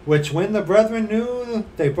 Which when the brethren knew,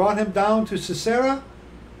 they brought him down to Caesarea,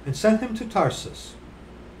 and sent him to Tarsus.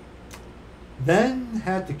 Then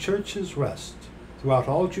had the churches rest throughout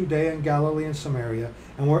all Judea and Galilee and Samaria,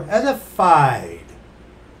 and were edified,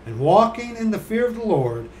 and walking in the fear of the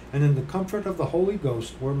Lord, and in the comfort of the Holy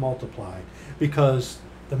Ghost were multiplied, because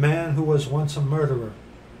the man who was once a murderer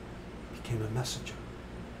became a messenger.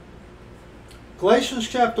 Galatians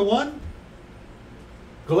chapter 1,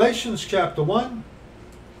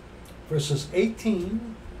 verses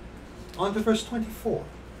 18 on to verse 24.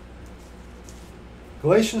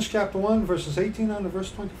 Galatians chapter 1, verses 18 on to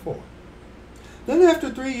verse 24. Then after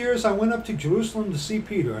 3 years I went up to Jerusalem to see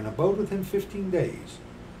Peter, and abode with him 15 days.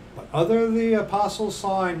 But other of the apostles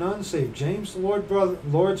saw I none, save James the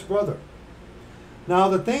Lord's brother. Now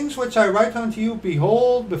the things which I write unto you,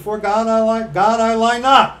 behold, before God I lie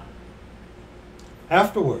not.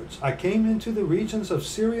 Afterwards I came into the regions of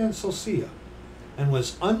Syria and Cilicia, and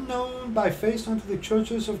was unknown by face unto the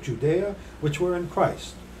churches of Judea which were in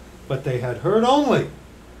Christ. But they had heard only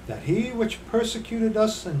that he which persecuted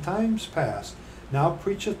us in times past now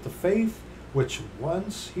preacheth the faith which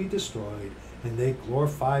once he destroyed, and they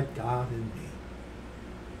glorified God in me.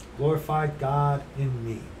 Glorified God in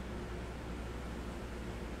me.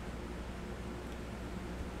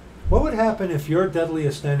 What would happen if your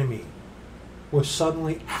deadliest enemy was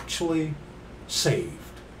suddenly actually saved?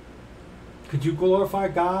 Could you glorify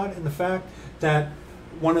God in the fact that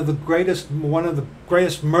one of the greatest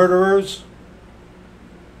murderers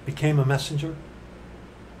became a messenger?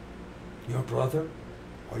 Your brother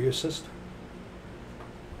or your sister?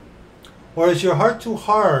 Or is your heart too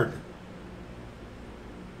hard?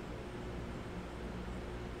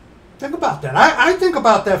 Think about that. I think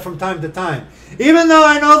about that from time to time. Even though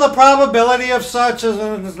I know the probability of such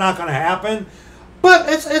is not going to happen. But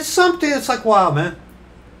it's something, it's like, wow, man.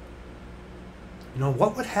 You know,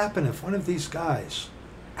 what would happen if one of these guys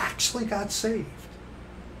actually got saved?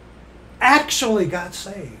 Actually got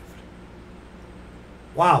saved.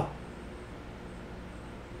 Wow.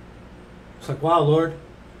 It's like, wow, Lord.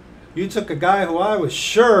 You took a guy who I was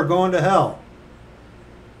sure going to hell.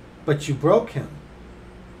 But you broke him.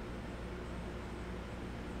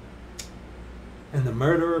 And the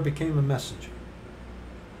murderer became a messenger.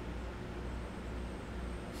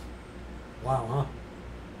 Wow, huh?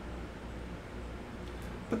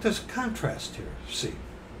 But there's a contrast here, see.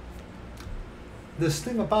 This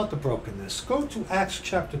thing about the brokenness. Go to Acts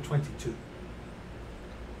chapter 22.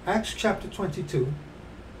 Acts chapter 22.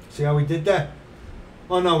 See how we did that?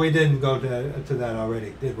 Oh no, we didn't go to that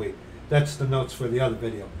already, did we? That's the notes for the other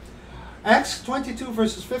video. Acts 22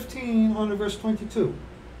 verses 15 on to verse 22.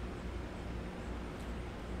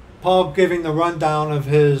 Paul giving the rundown of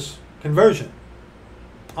his conversion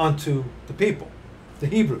unto the people, the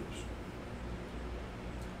Hebrews.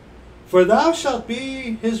 For thou shalt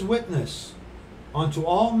be his witness unto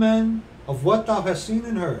all men of what thou hast seen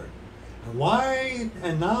and heard.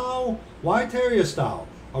 And now why tarriest thou?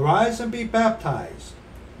 Arise and be baptized,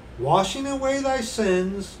 washing away thy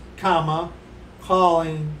sins,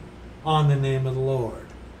 calling on the name of the Lord.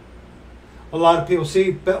 A lot of people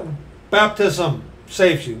see baptism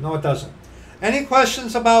saves you. No, it doesn't. Any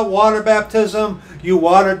questions about water baptism, you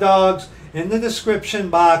water dogs, in the description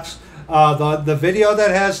box, the video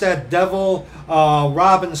that has that Devil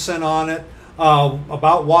Robinson on it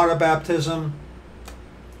about water baptism.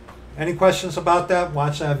 Any questions about that?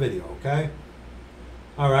 Watch that video, okay?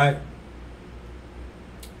 All right.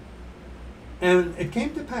 And it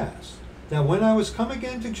came to pass that when I was come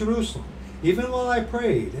again to Jerusalem, even while I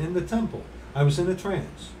prayed in the temple, I was in a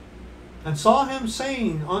trance, and saw him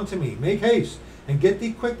saying unto me, Make haste, and get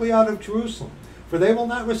thee quickly out of Jerusalem, for they will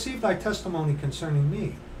not receive thy testimony concerning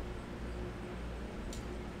me.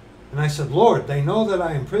 And I said, Lord, they know that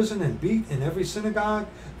I imprisoned and beat in every synagogue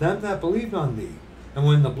them that believed on thee. And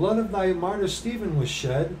when the blood of thy martyr Stephen was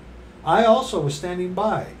shed, I also was standing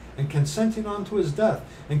by, and consenting unto his death,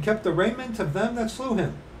 and kept the raiment of them that slew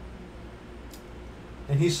him.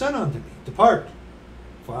 And he said unto me, Depart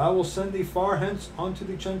for I will send thee far hence unto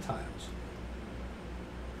the Gentiles.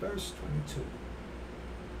 Verse 22.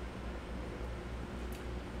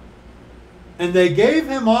 And they gave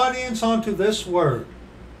him audience unto this word.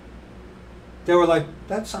 They were like,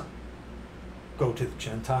 that's not, go to the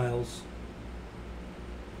Gentiles.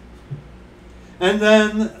 And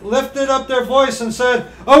then lifted up their voice and said,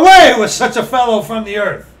 away with such a fellow from the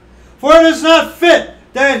earth, for it is not fit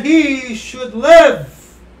that he should live.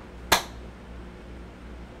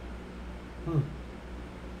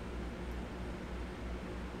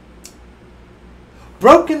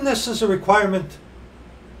 Brokenness is a requirement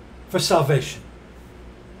for salvation.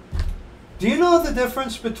 Do you know the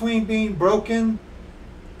difference between being broken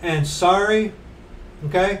and sorry?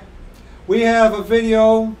 Okay? We have a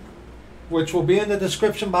video which will be in the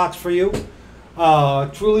description box for you.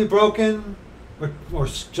 Truly broken, or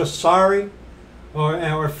just sorry,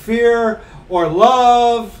 or fear, or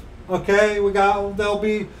love. Okay, there'll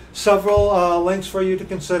be several links for you to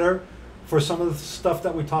consider for some of the stuff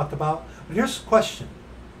that we talked about. But here's the question.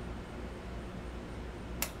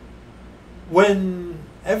 When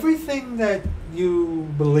everything that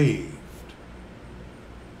you believed,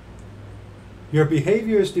 your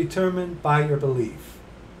behavior is determined by your belief.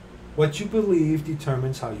 What you believe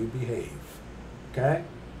determines how you behave. Okay?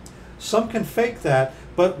 Some can fake that,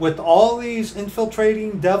 but with all these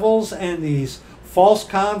infiltrating devils and these false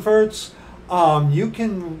converts, some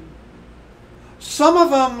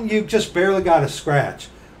of them you just barely got a scratch,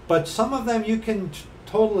 but some of them you can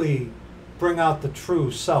totally bring out the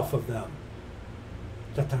true self of them,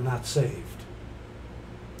 that they're not saved.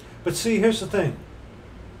 But see, here's the thing.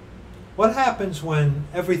 What happens when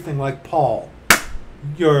everything, like Paul,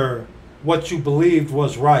 what you believed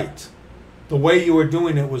was right, the way you were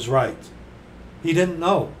doing it was right? He didn't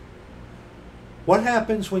know. What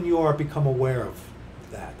happens when you are become aware of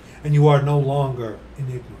that and you are no longer in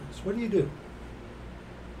ignorance? What do you do?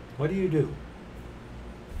 What do you do?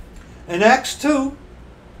 In Acts 2,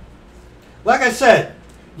 like I said,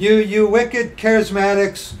 you wicked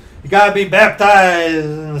charismatics, you got to be baptized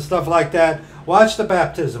and stuff like that. Watch the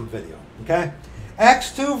baptism video, okay?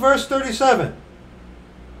 Acts 2, verse 37.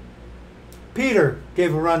 Peter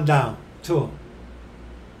gave a rundown to him.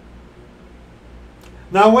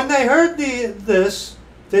 Now when they heard this,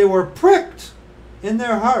 they were pricked in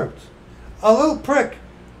their heart. A little prick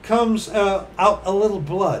comes out a little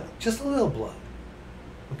blood. Just a little blood.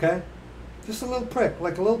 Okay? Just a little prick,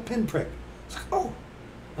 like a little pinprick. It's like, oh!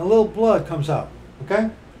 A little blood comes out. Okay?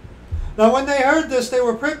 Now when they heard this, they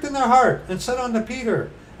were pricked in their heart, and said unto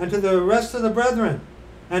Peter, and to the rest of the brethren,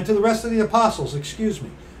 and to the rest of the apostles,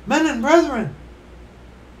 Men and brethren,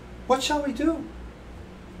 what shall we do?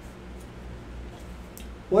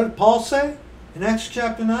 What did Paul say in Acts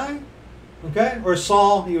chapter 9? Okay? Or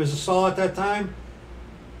Saul, he was a Saul at that time.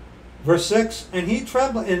 Verse 6, and he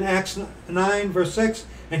trembled, in Acts 9, verse 6,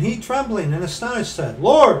 and he trembling and astonished said,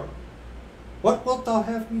 Lord, what wilt thou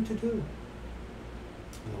have me to do?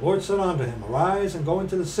 And the Lord said unto him, Arise and go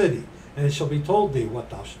into the city, and it shall be told thee what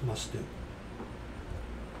thou must do.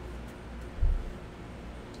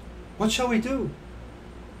 What shall we do?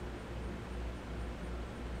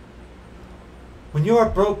 When you are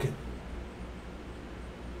broken,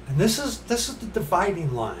 and this is the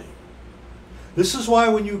dividing line. This is why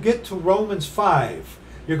when you get to Romans 5,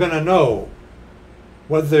 you're going to know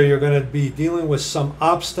whether you're going to be dealing with some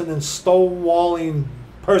obstinate, stonewalling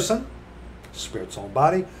person, spirit, soul, and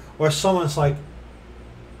body, or someone's like,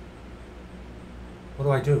 what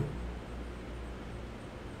do I do?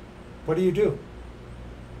 What do you do?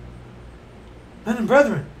 Men and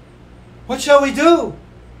brethren, what shall we do?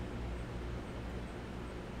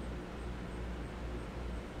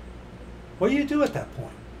 What do you do at that point?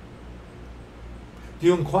 Do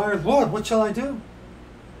you inquire, Lord, what shall I do?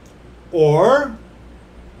 Or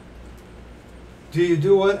do you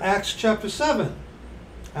do what Acts chapter 7?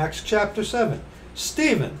 Acts chapter 7.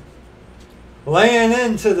 Stephen, laying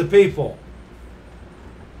into the people,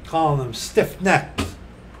 calling them stiff-necked,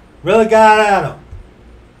 really got at them.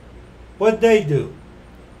 What'd they do?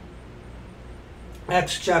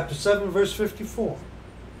 Acts chapter 7, verse 54.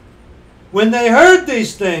 When they heard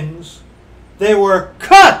these things, they were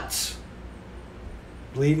cut,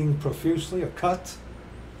 bleeding profusely, a cut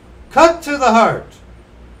to the heart,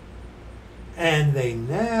 and they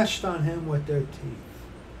gnashed on him with their teeth.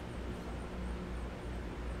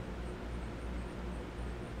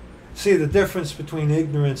 See the difference between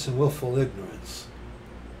ignorance and willful ignorance.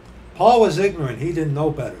 Paul was ignorant. He didn't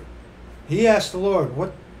know better. He asked the Lord,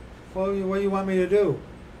 what do you want me to do?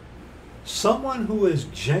 Someone who is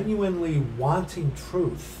genuinely wanting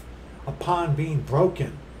truth upon being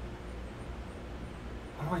broken.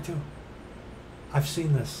 What do I do? I've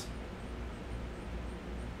seen this.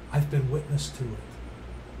 I've been witness to it.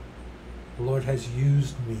 The Lord has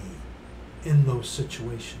used me in those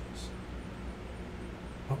situations.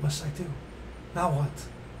 What must I do? Now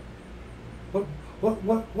what?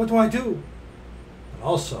 What do I do? But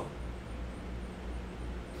also,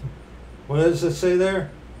 what does it say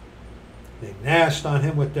there? They gnashed on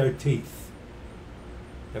him with their teeth.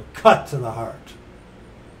 They're cut to the heart.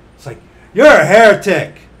 It's like, you're a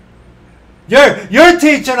heretic. You're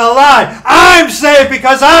teaching a lie. I'm saved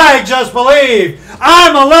because I just believe.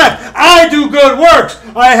 I'm elect. I do good works.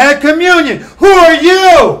 I had communion. Who are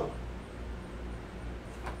you?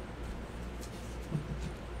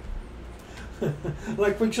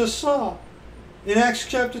 Like we just saw in Acts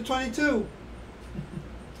chapter 22.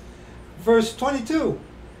 Verse 22.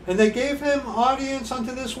 And they gave him audience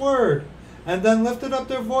unto this word, and then lifted up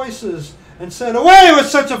their voices, and said, Away with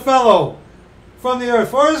such a fellow from the earth,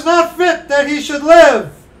 for it is not fit that he should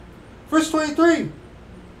live. Verse 23.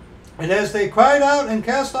 And as they cried out and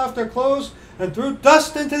cast off their clothes and threw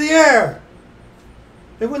dust into the air,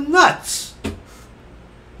 they went nuts.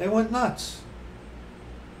 They went nuts.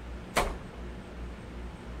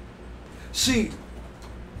 See,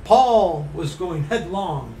 Paul was going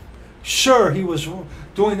headlong. Sure, he was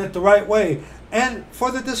doing it the right way. And for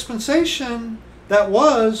the dispensation, that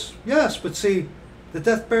was, yes, but see, the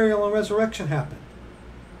death, burial, and resurrection happened.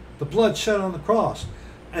 The blood shed on the cross.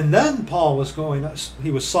 And then Paul was going, he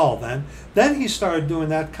was Saul then. Then he started doing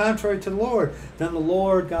that contrary to the Lord. Then the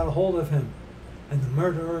Lord got a hold of him. And the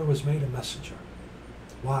murderer was made a messenger.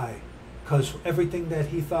 Why? Because everything that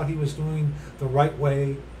he thought he was doing the right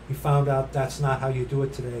way, he found out that's not how you do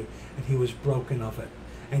it today. And he was broken of it.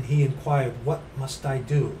 And he inquired, what must I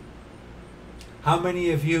do? How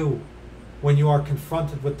many of you, when you are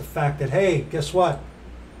confronted with the fact that, hey, guess what?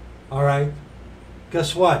 All right,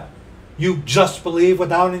 guess what? You just believe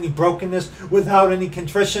without any brokenness, without any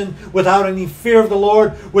contrition, without any fear of the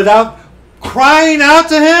Lord, without crying out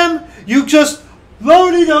to him. You just,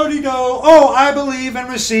 lo-de-do-de-do, oh, I believe and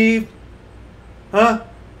receive. Huh?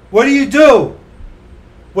 What do?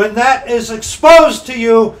 When that is exposed to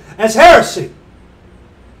you as heresy?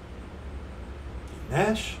 You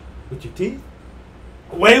gnash with your teeth?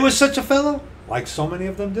 Away with such a fellow? Like so many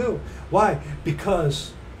of them do. Why?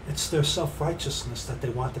 Because it's their self-righteousness that they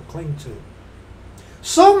want to cling to.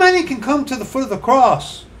 So many can come to the foot of the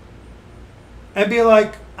cross and be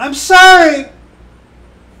like, I'm sorry,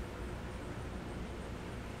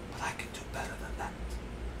 but I can do better than that.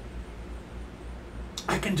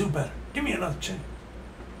 I can do better. Give me another chance.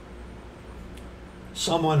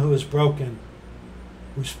 Someone who is broken,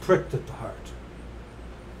 who's pricked at the heart.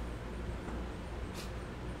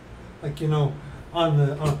 Like, on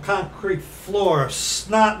a concrete floor,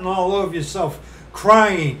 snotting all over yourself,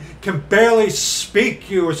 crying, can barely speak,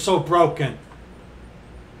 you are so broken.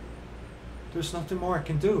 There's nothing more I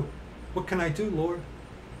can do. What can I do, Lord?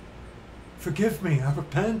 Forgive me, I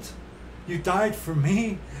repent. You died for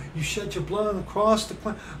me. You shed your blood on the cross to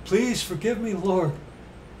cleanse. Please forgive me, Lord.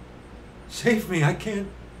 Save me, I can't.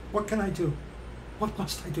 What can I do? What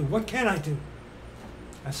must I do? What can I do?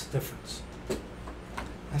 That's the difference.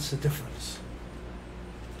 That's the difference.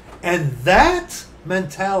 And that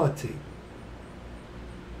mentality,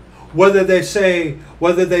 whether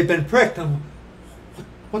they've been pricked,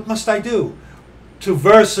 what must I do? To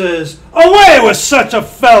versus, away with such a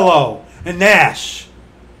fellow, and gnash.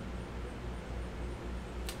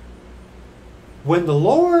 When the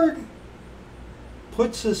Lord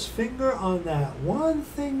puts his finger on that one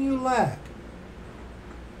thing you lack,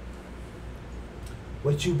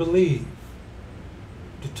 what you believe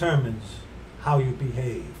determines how you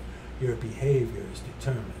behave. Your behavior is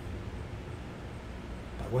determined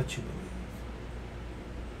by what you believe.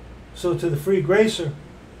 So to the free gracer,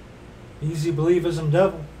 easy believism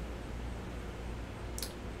devil,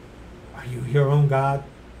 are you your own God?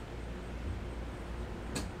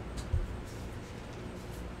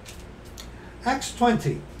 Acts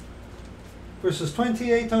 20, verses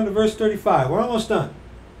 28 down to verse 35. We're almost done.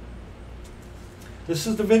 This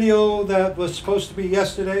is the video that was supposed to be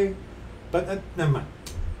yesterday, but never mind.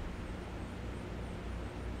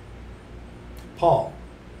 Paul.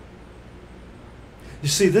 You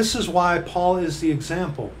see, this is why Paul is the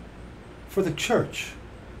example for the church.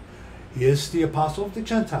 He is the apostle of the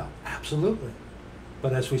Gentile, absolutely.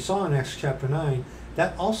 But as we saw in Acts chapter 9,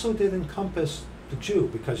 that also did encompass the Jew,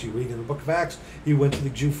 because you read in the book of Acts, he went to the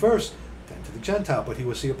Jew first, then to the Gentile, but he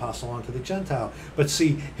was the apostle unto the Gentile. But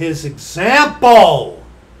see, his example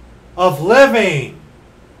of living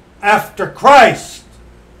after Christ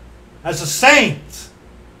as a saint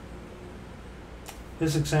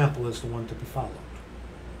His example is the one to be followed.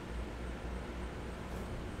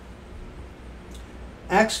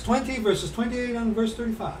 Acts 20, verses 28 and verse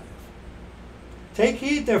 35. Take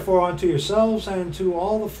heed, therefore, unto yourselves and to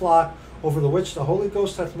all the flock over the which the Holy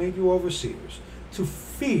Ghost hath made you overseers, to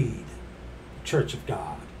feed the church of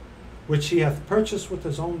God, which he hath purchased with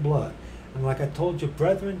his own blood. And like I told you,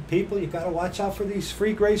 brethren, people, you got to watch out for these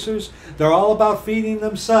free gracers. They're all about feeding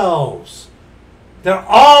themselves. They're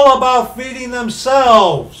all about feeding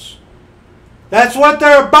themselves. That's what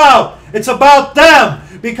they're about. It's about them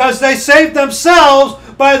because they saved themselves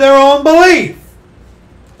by their own belief.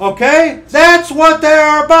 Okay? That's what they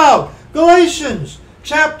are about. Galatians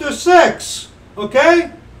chapter 6.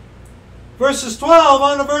 Okay? Verses 12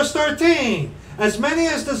 on to verse 13. As many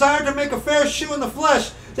as desire to make a fair shew in the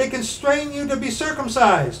flesh, they constrain you to be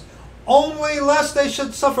circumcised, only lest they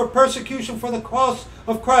should suffer persecution for the cross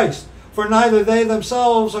of Christ. For neither they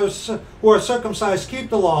themselves who are circumcised keep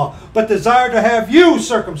the law, but desire to have you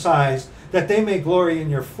circumcised, that they may glory in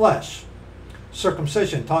your flesh.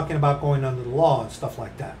 Circumcision, talking about going under the law and stuff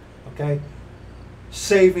like that. Okay?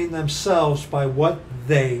 Saving themselves by what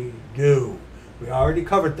they do. We already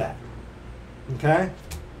covered that. Okay?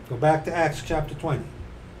 Go back to Acts chapter 20.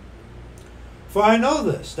 For I know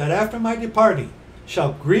this, that after my departing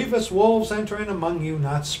shall grievous wolves enter in among you,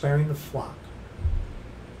 not sparing the flock.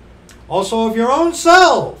 Also of your own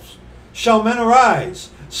selves shall men arise,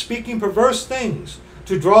 speaking perverse things,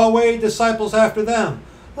 to draw away disciples after them.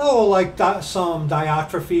 Oh, like some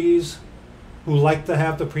Diotrephes, who like to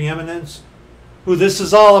have the preeminence, who this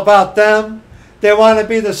is all about them. They want to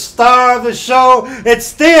be the star of the show.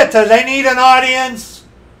 It's theater. They need an audience.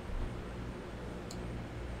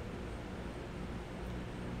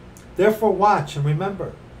 Therefore watch and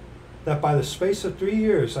remember that by the space of 3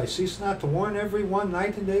 years I cease not to warn every one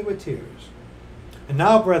night and day with tears. And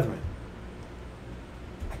now, brethren,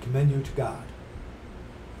 I commend you to God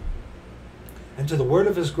and to the word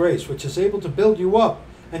of his grace, which is able to build you up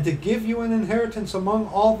and to give you an inheritance among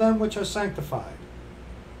all them which are sanctified.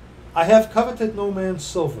 I have coveted no man's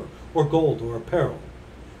silver or gold or apparel.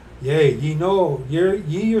 Yea,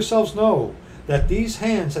 ye yourselves know that these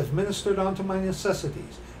hands have ministered unto my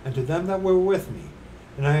necessities, and to them that were with me.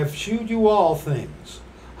 And I have shewed you all things,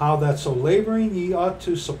 how that so laboring ye ought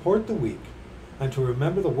to support the weak, and to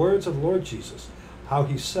remember the words of the Lord Jesus, how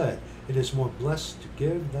he said, it is more blessed to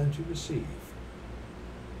give than to receive.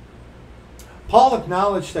 Paul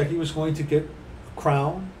acknowledged that he was going to get a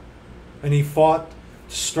crown, and he fought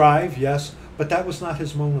to strive, yes, but that was not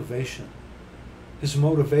his motivation. His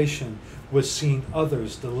motivation was seeing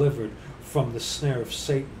others delivered from the snare of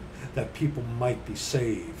Satan, that people might be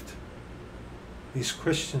saved. These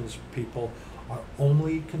Christians, people, are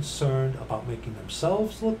only concerned about making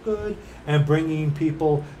themselves look good and bringing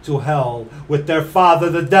people to hell with their father,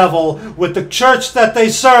 the devil, with the church that they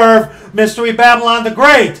serve, Mystery Babylon the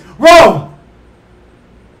Great, Rome.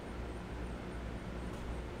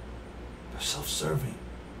 They're self-serving.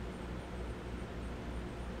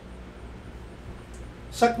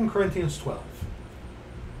 2 Corinthians 12.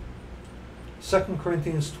 2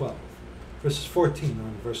 Corinthians 12, verses 14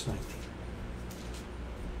 on verse 19.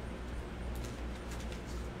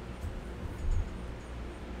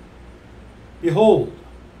 Behold,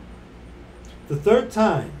 the third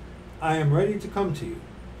time I am ready to come to you,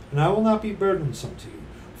 and I will not be burdensome to you,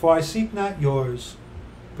 for I seek not yours,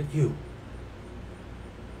 but you.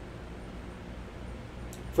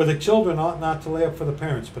 For the children ought not to lay up for the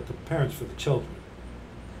parents, but the parents for the children.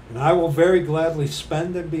 And I will very gladly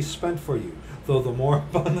spend and be spent for you, though the more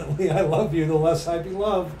abundantly I love you, the less I be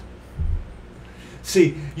loved.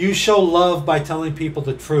 See, you show love by telling people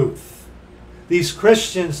the truth. These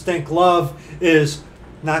Christians think love is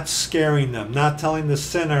not scaring them, not telling the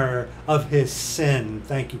sinner of his sin.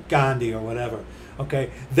 Thank you, Gandhi, or whatever.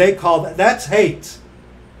 Okay, they call that's hate.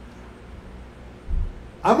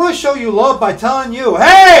 I'm going to show you love by telling you,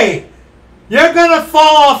 hey, you're going to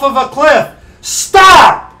fall off of a cliff.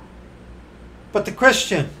 Stop! But the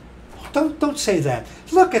Christian, don't say that.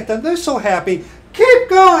 Look at them; they're so happy. Keep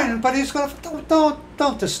going. But he's going to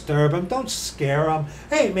don't disturb him. Don't scare him.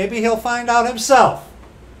 Hey, maybe he'll find out himself.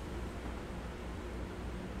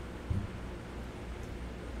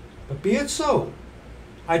 But be it so.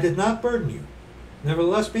 I did not burden you.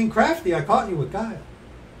 Nevertheless, being crafty, I caught you with guile.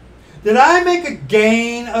 Did I make a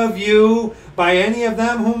gain of you by any of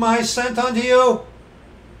them whom I sent unto you?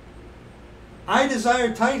 I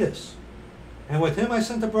desired Titus, and with him I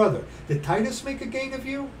sent a brother. Did Titus make a gain of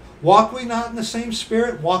you? Walk we not in the same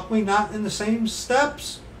spirit? Walk we not in the same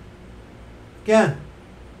steps? Again,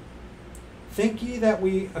 think ye that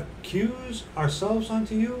we accuse ourselves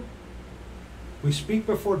unto you? We speak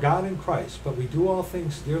before God in Christ, but we do all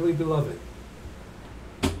things, dearly beloved,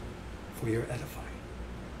 for your edifying.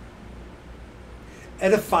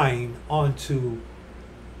 Edifying onto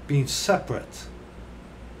being separate,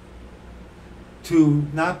 to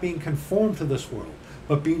not being conformed to this world,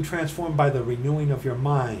 but being transformed by the renewing of your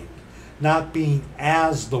mind, not being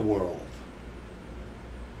as the world,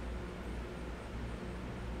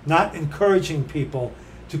 not encouraging people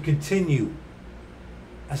to continue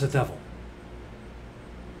as a devil.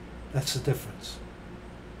 That's the difference.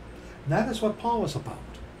 And that is what Paul was about.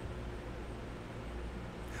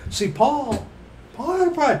 See, Paul had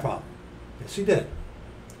a pride problem. Yes, he did.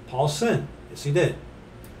 Paul sinned. Yes, he did.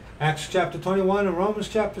 Acts chapter 21 and Romans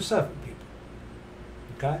chapter 7, people.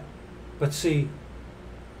 Okay? But see,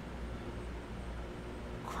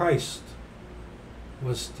 Christ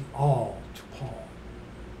was the all to Paul.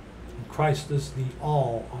 And Christ is the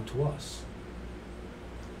all unto us.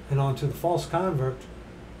 And unto the false convert,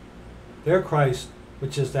 their Christ,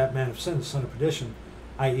 which is that man of sin, the son of perdition,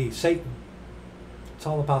 i.e. Satan, it's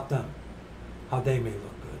all about them, how they may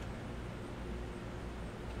look good.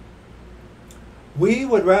 We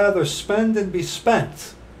would rather spend and be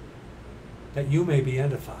spent that you may be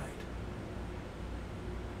edified.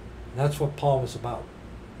 And that's what Paul was about.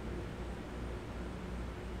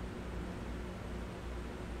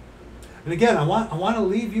 And again, I want to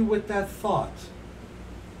leave you with that thought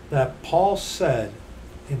that Paul said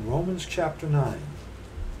in Romans chapter 9.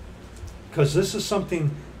 Because this is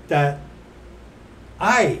something that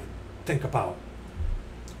I think about.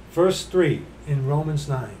 Verse 3 in Romans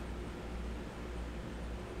 9.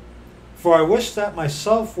 For I wish that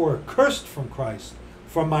myself were accursed from Christ,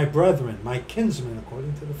 from my brethren, my kinsmen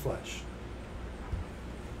according to the flesh.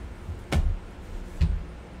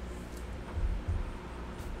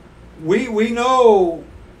 We know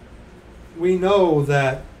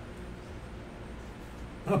that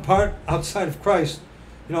apart outside of Christ,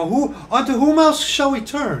 unto whom else shall we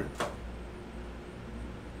turn?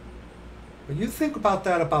 But you think about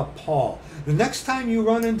that about Paul. The next time you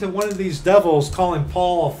run into one of these devils calling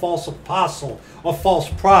Paul a false apostle, a false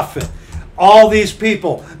prophet, all these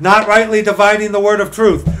people not rightly dividing the word of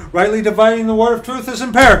truth. Rightly dividing the word of truth is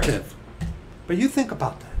imperative. But you think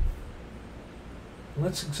about that.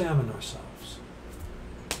 Let's examine ourselves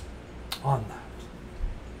on that.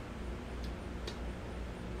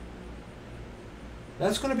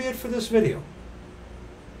 That's going to be it for this video.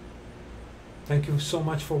 Thank you so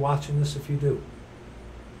much for watching this if you do.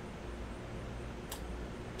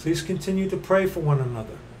 Please continue to pray for one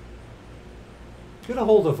another. Get a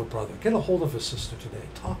hold of a brother. Get a hold of a sister today.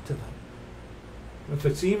 Talk to them. If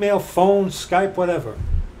it's email, phone, Skype, whatever.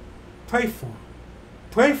 Pray for them.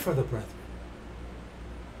 Pray for the brethren.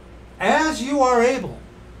 As you are able,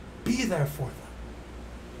 be there for them.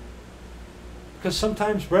 Because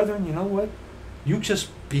sometimes, brethren, you know what? You just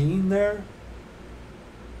being there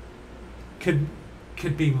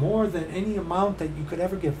could be more than any amount that you could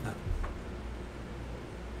ever give them.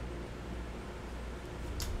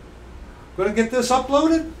 Going to get this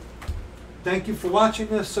uploaded. Thank you for watching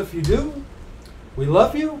this. If you do, we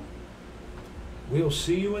love you. We'll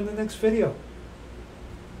see you in the next video.